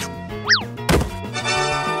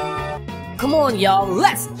 Come on, y'all,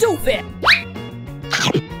 let's do it!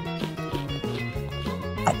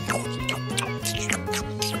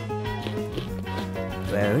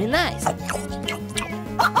 Very nice. Hey,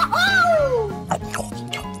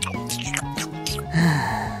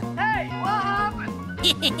 what happened?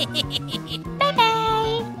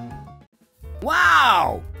 Bye-bye.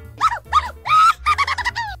 Wow!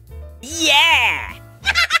 Yeah!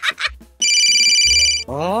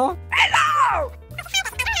 Huh? Hello!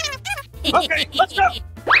 Okay, let's go.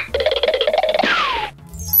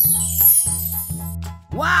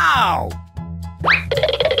 Wow!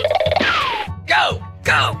 Go,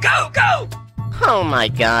 go, go, go! Oh my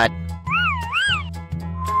god.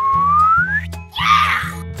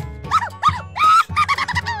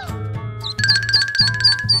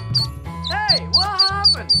 Hey, what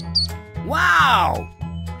happened? Wow!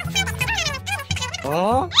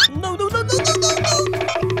 Huh? No, no, no, no, no, no, no.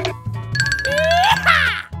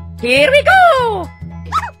 Here we go!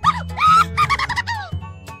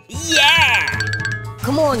 Yeah!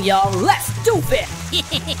 Come on, y'all, let's do it!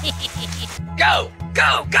 Go,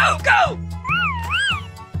 go, go, go!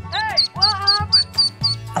 Hey, what happened?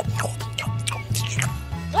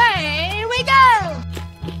 Away we go!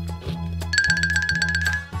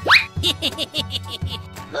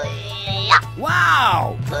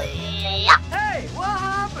 Wow! Hey, what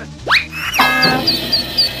happened?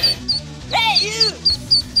 Hey, you!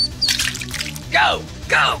 Go,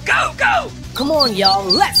 go, go, go! Come on, y'all,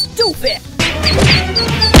 let's do it!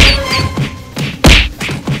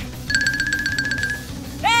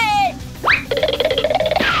 Hey!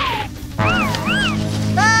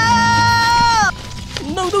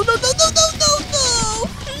 No, no, no, no, no, no, no, no!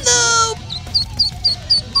 No!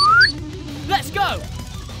 Let's go!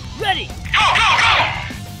 Ready!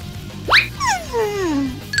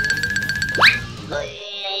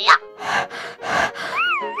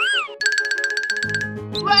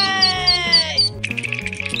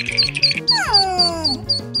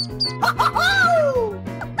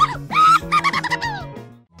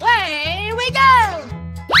 Away we go!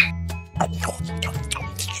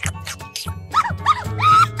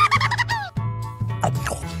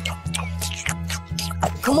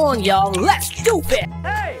 Come on, y'all, let's do it!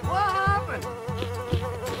 Hey, what happened?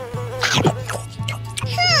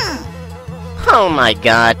 Oh my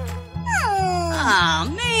god. Aw,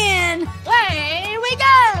 man! Away we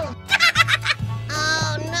go!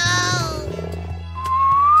 Oh no.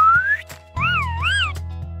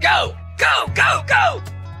 Go, go, go, go!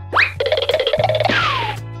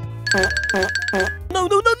 No, no,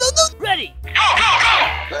 no, no, no! Ready!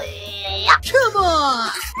 Come on!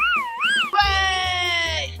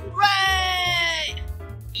 Ray! Ray!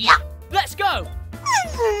 Let's go!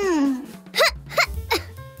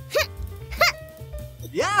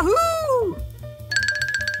 Yahoo!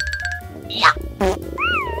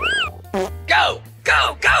 Go,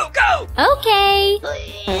 go, go, go! Okay.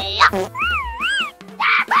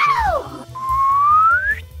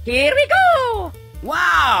 Here we go!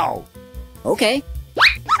 Wow! Okay.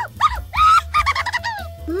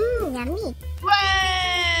 Yummy. and me.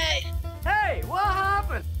 Wait! Hey, what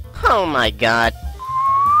happened? Oh my god.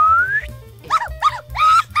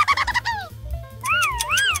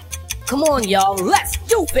 Come on, y'all, let's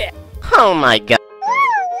do it! Oh my god.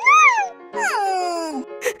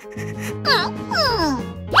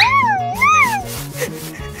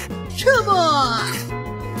 Come on!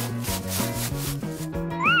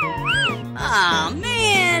 Aw,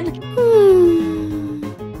 man!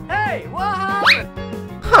 Hey, what happened?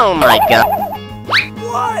 Oh my god.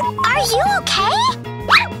 What? Are you okay?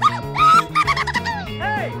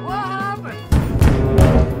 Hey, what happened?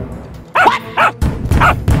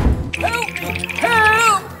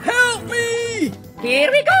 Help me! Here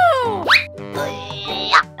we go!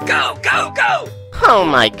 Go, go, go! Oh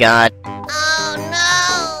my god. Oh no!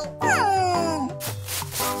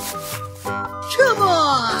 Come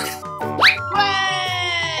on! Wait!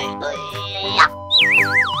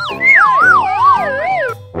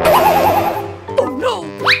 Oh no!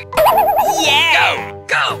 Yeah!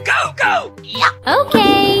 Go, go, go, go!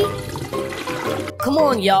 Okay. Come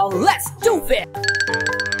on, y'all, let's do it!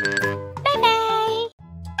 Bye-bye.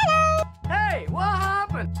 Hey, what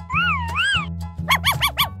happened?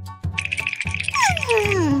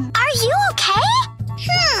 Are you okay?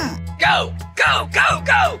 Go, go, go,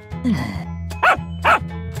 go!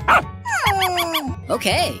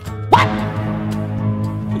 Okay.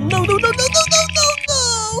 No, no, no, no, no, no, no, no!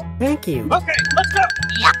 Thank you. Okay, let's go.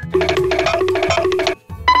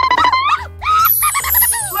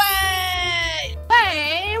 Wait!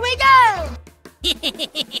 Here we go!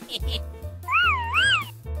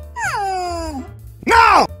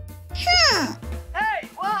 No! Hey,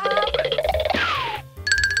 what happened?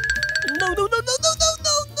 No, no, no, no, no, no,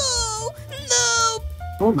 no, no! No!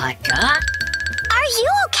 Oh my god. Are you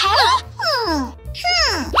okay?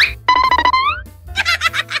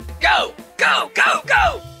 Go, go, go,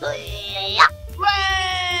 go! Wait!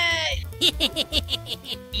 Here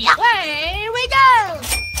we go!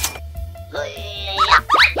 Wait!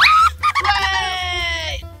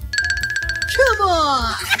 Come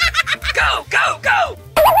on! Go, go, go!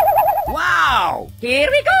 Wow! Here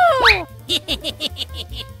we go!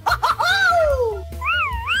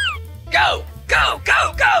 Go, go,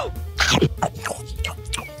 go, go!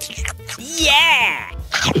 Yeah!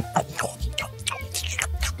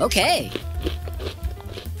 Okay.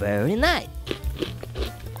 Very nice.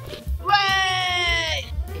 Wait!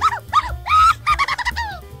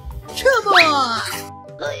 Come on!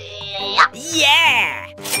 Yeah!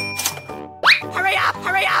 Hurry up,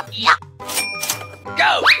 hurry up!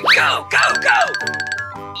 Go, go, go, go!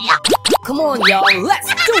 Come on, y'all, let's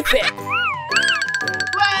do it!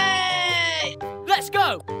 Wait! Let's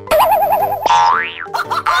go!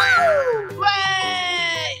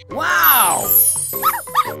 Wait! Wow!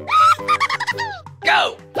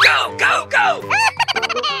 Go, go, go, go!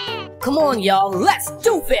 Come on, y'all, let's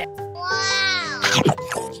do it!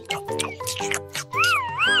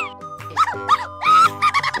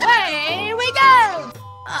 Here we go!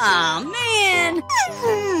 Aw, man!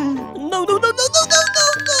 No, no, no, no, no, no,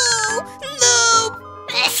 no, no!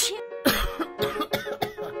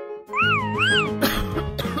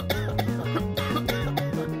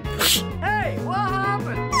 Hey, what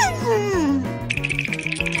happened?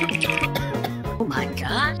 Oh my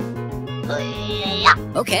god.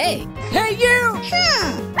 Okay. Hey, you!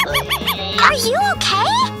 Are you okay?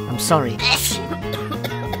 I'm sorry.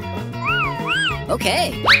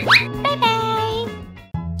 Okay. Bye-bye.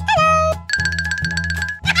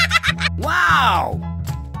 Wow!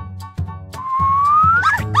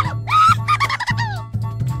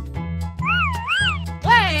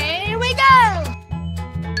 Here we go!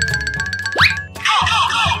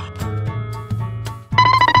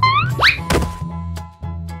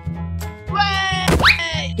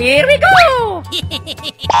 Wait! Here we go!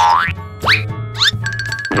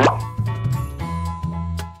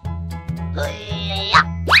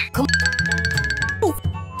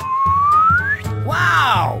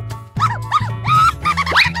 Wow!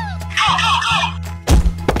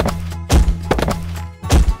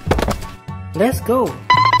 Let's go.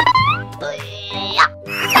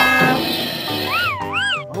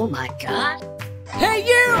 Oh my god. Hey,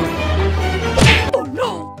 you! Oh,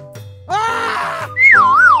 no! Ah!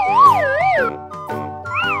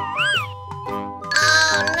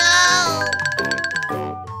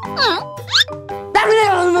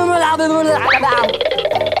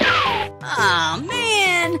 Aw,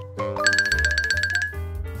 man!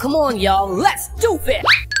 Come on, y'all, let's do it!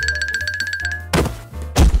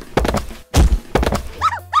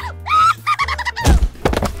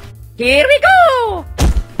 Here we go!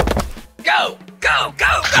 Go, go,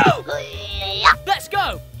 go, go! Let's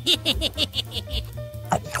go!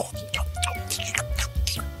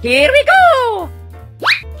 Here we go!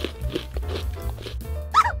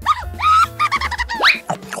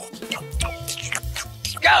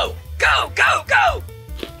 Go, go, go, go!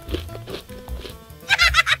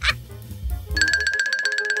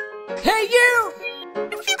 Hey, you!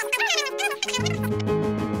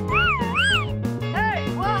 Hey,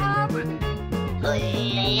 what happened?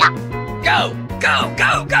 Go, go,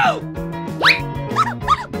 go, go!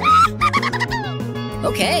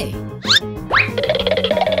 Okay.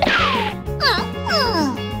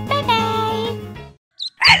 Bye-bye.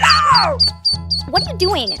 Hello! What are you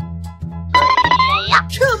doing?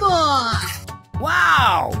 Come on!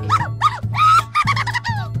 Wow!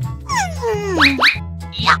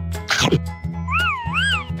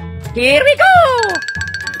 Here we go!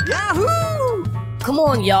 Yahoo! Come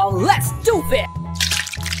on, y'all, let's do it!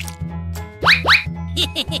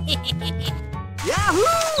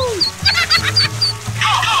 Yahoo!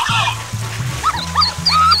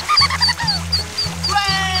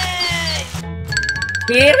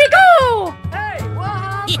 Here we go! Hey, what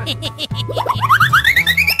happened?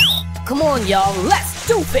 Come on, y'all, let's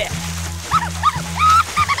do it!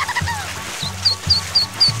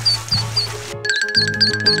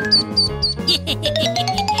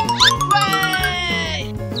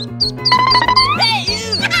 Hey, you!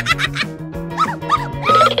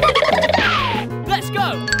 Let's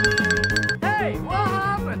go! Hey, what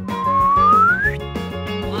happened?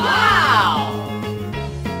 Wow!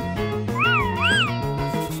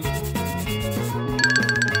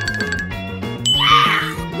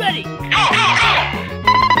 Ready!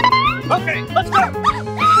 Okay, let's go!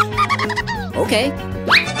 Okay.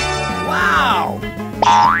 Wow!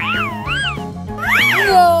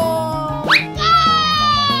 No!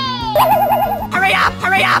 Hurry up,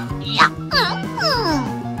 hurry up!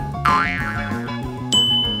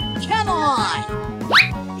 Come on!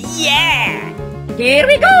 Yeah! Here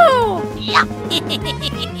we go!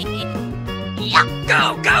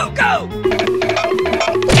 Go, go, go!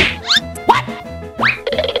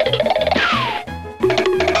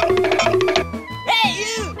 Hey,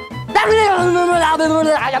 you! Bye-bye.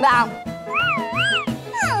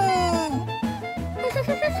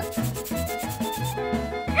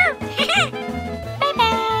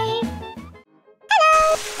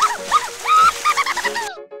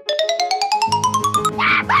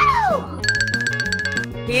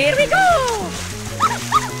 Here we go!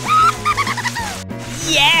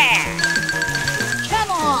 Yeah!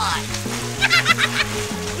 Come on!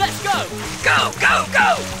 Let's go! Go, go,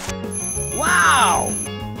 go! Wow!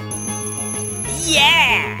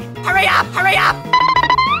 Yeah! Hurry up, hurry up!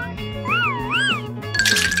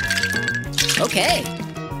 Okay.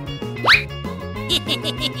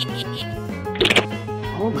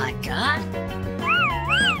 Oh my god.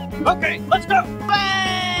 Okay, let's go!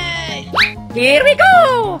 Here we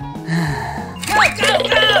go! Go, go,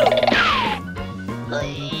 go!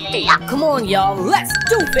 Come on, y'all, let's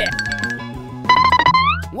do it!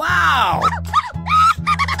 Wow!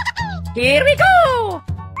 Here we go!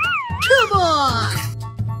 Come on!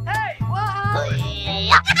 Hey, what happened?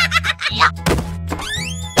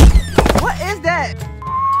 What is that?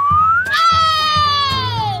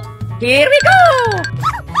 Here we go!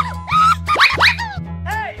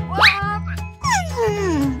 Hey, what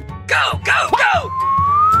happened? Go, go, go!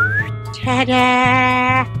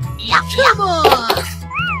 Come on!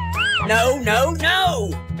 No, no, no!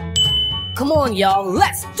 Come on, y'all,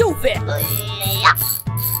 let's do it!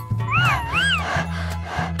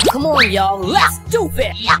 Come on, y'all, let's do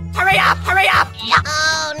it! Hurry up, hurry up!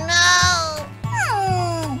 Oh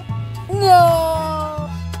no! No!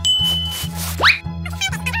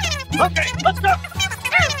 Okay, let's go!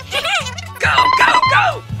 Go, go,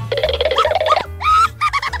 go!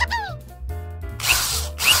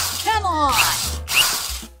 Come on!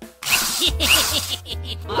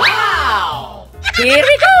 Wow! Here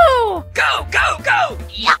we go! Go, go, go!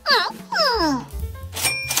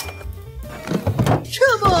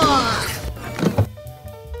 Come on!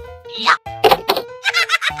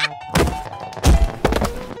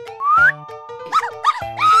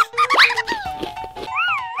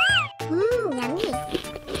 Yummy.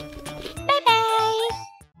 Bye-bye.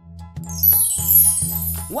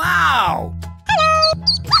 Wow!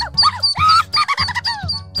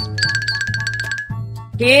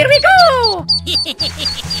 Here we go!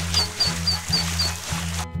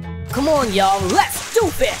 Come on, y'all, let's do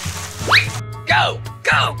it! Go,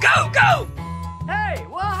 go, go, go! Hey,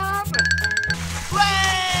 what happened?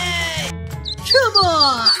 Way! Come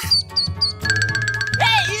on!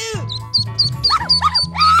 Hey, you!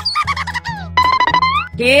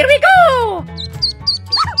 Here we go!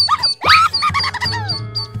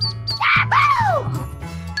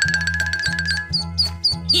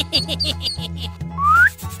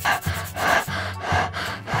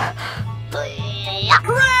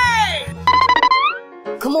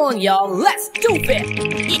 Come on, y'all, let's do it!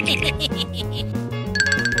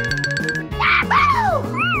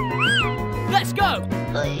 Let's go!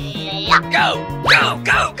 Go, go,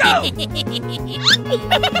 go, go!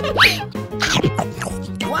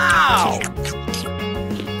 Wow!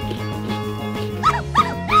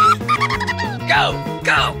 Go,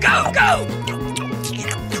 go, go, go!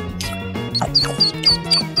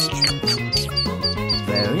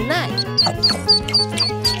 Very nice.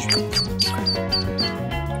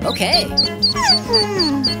 Okay.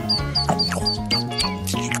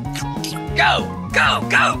 Go, go,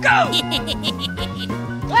 go, go!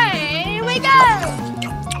 Here we go!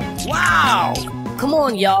 Wow! Come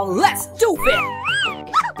on, y'all, let's do it!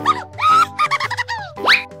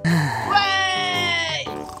 Hooray!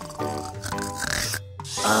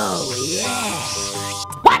 Oh, yeah.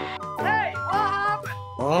 Hey, what happened?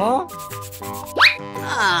 Huh?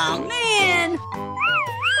 Oh, man!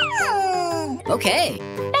 Okay.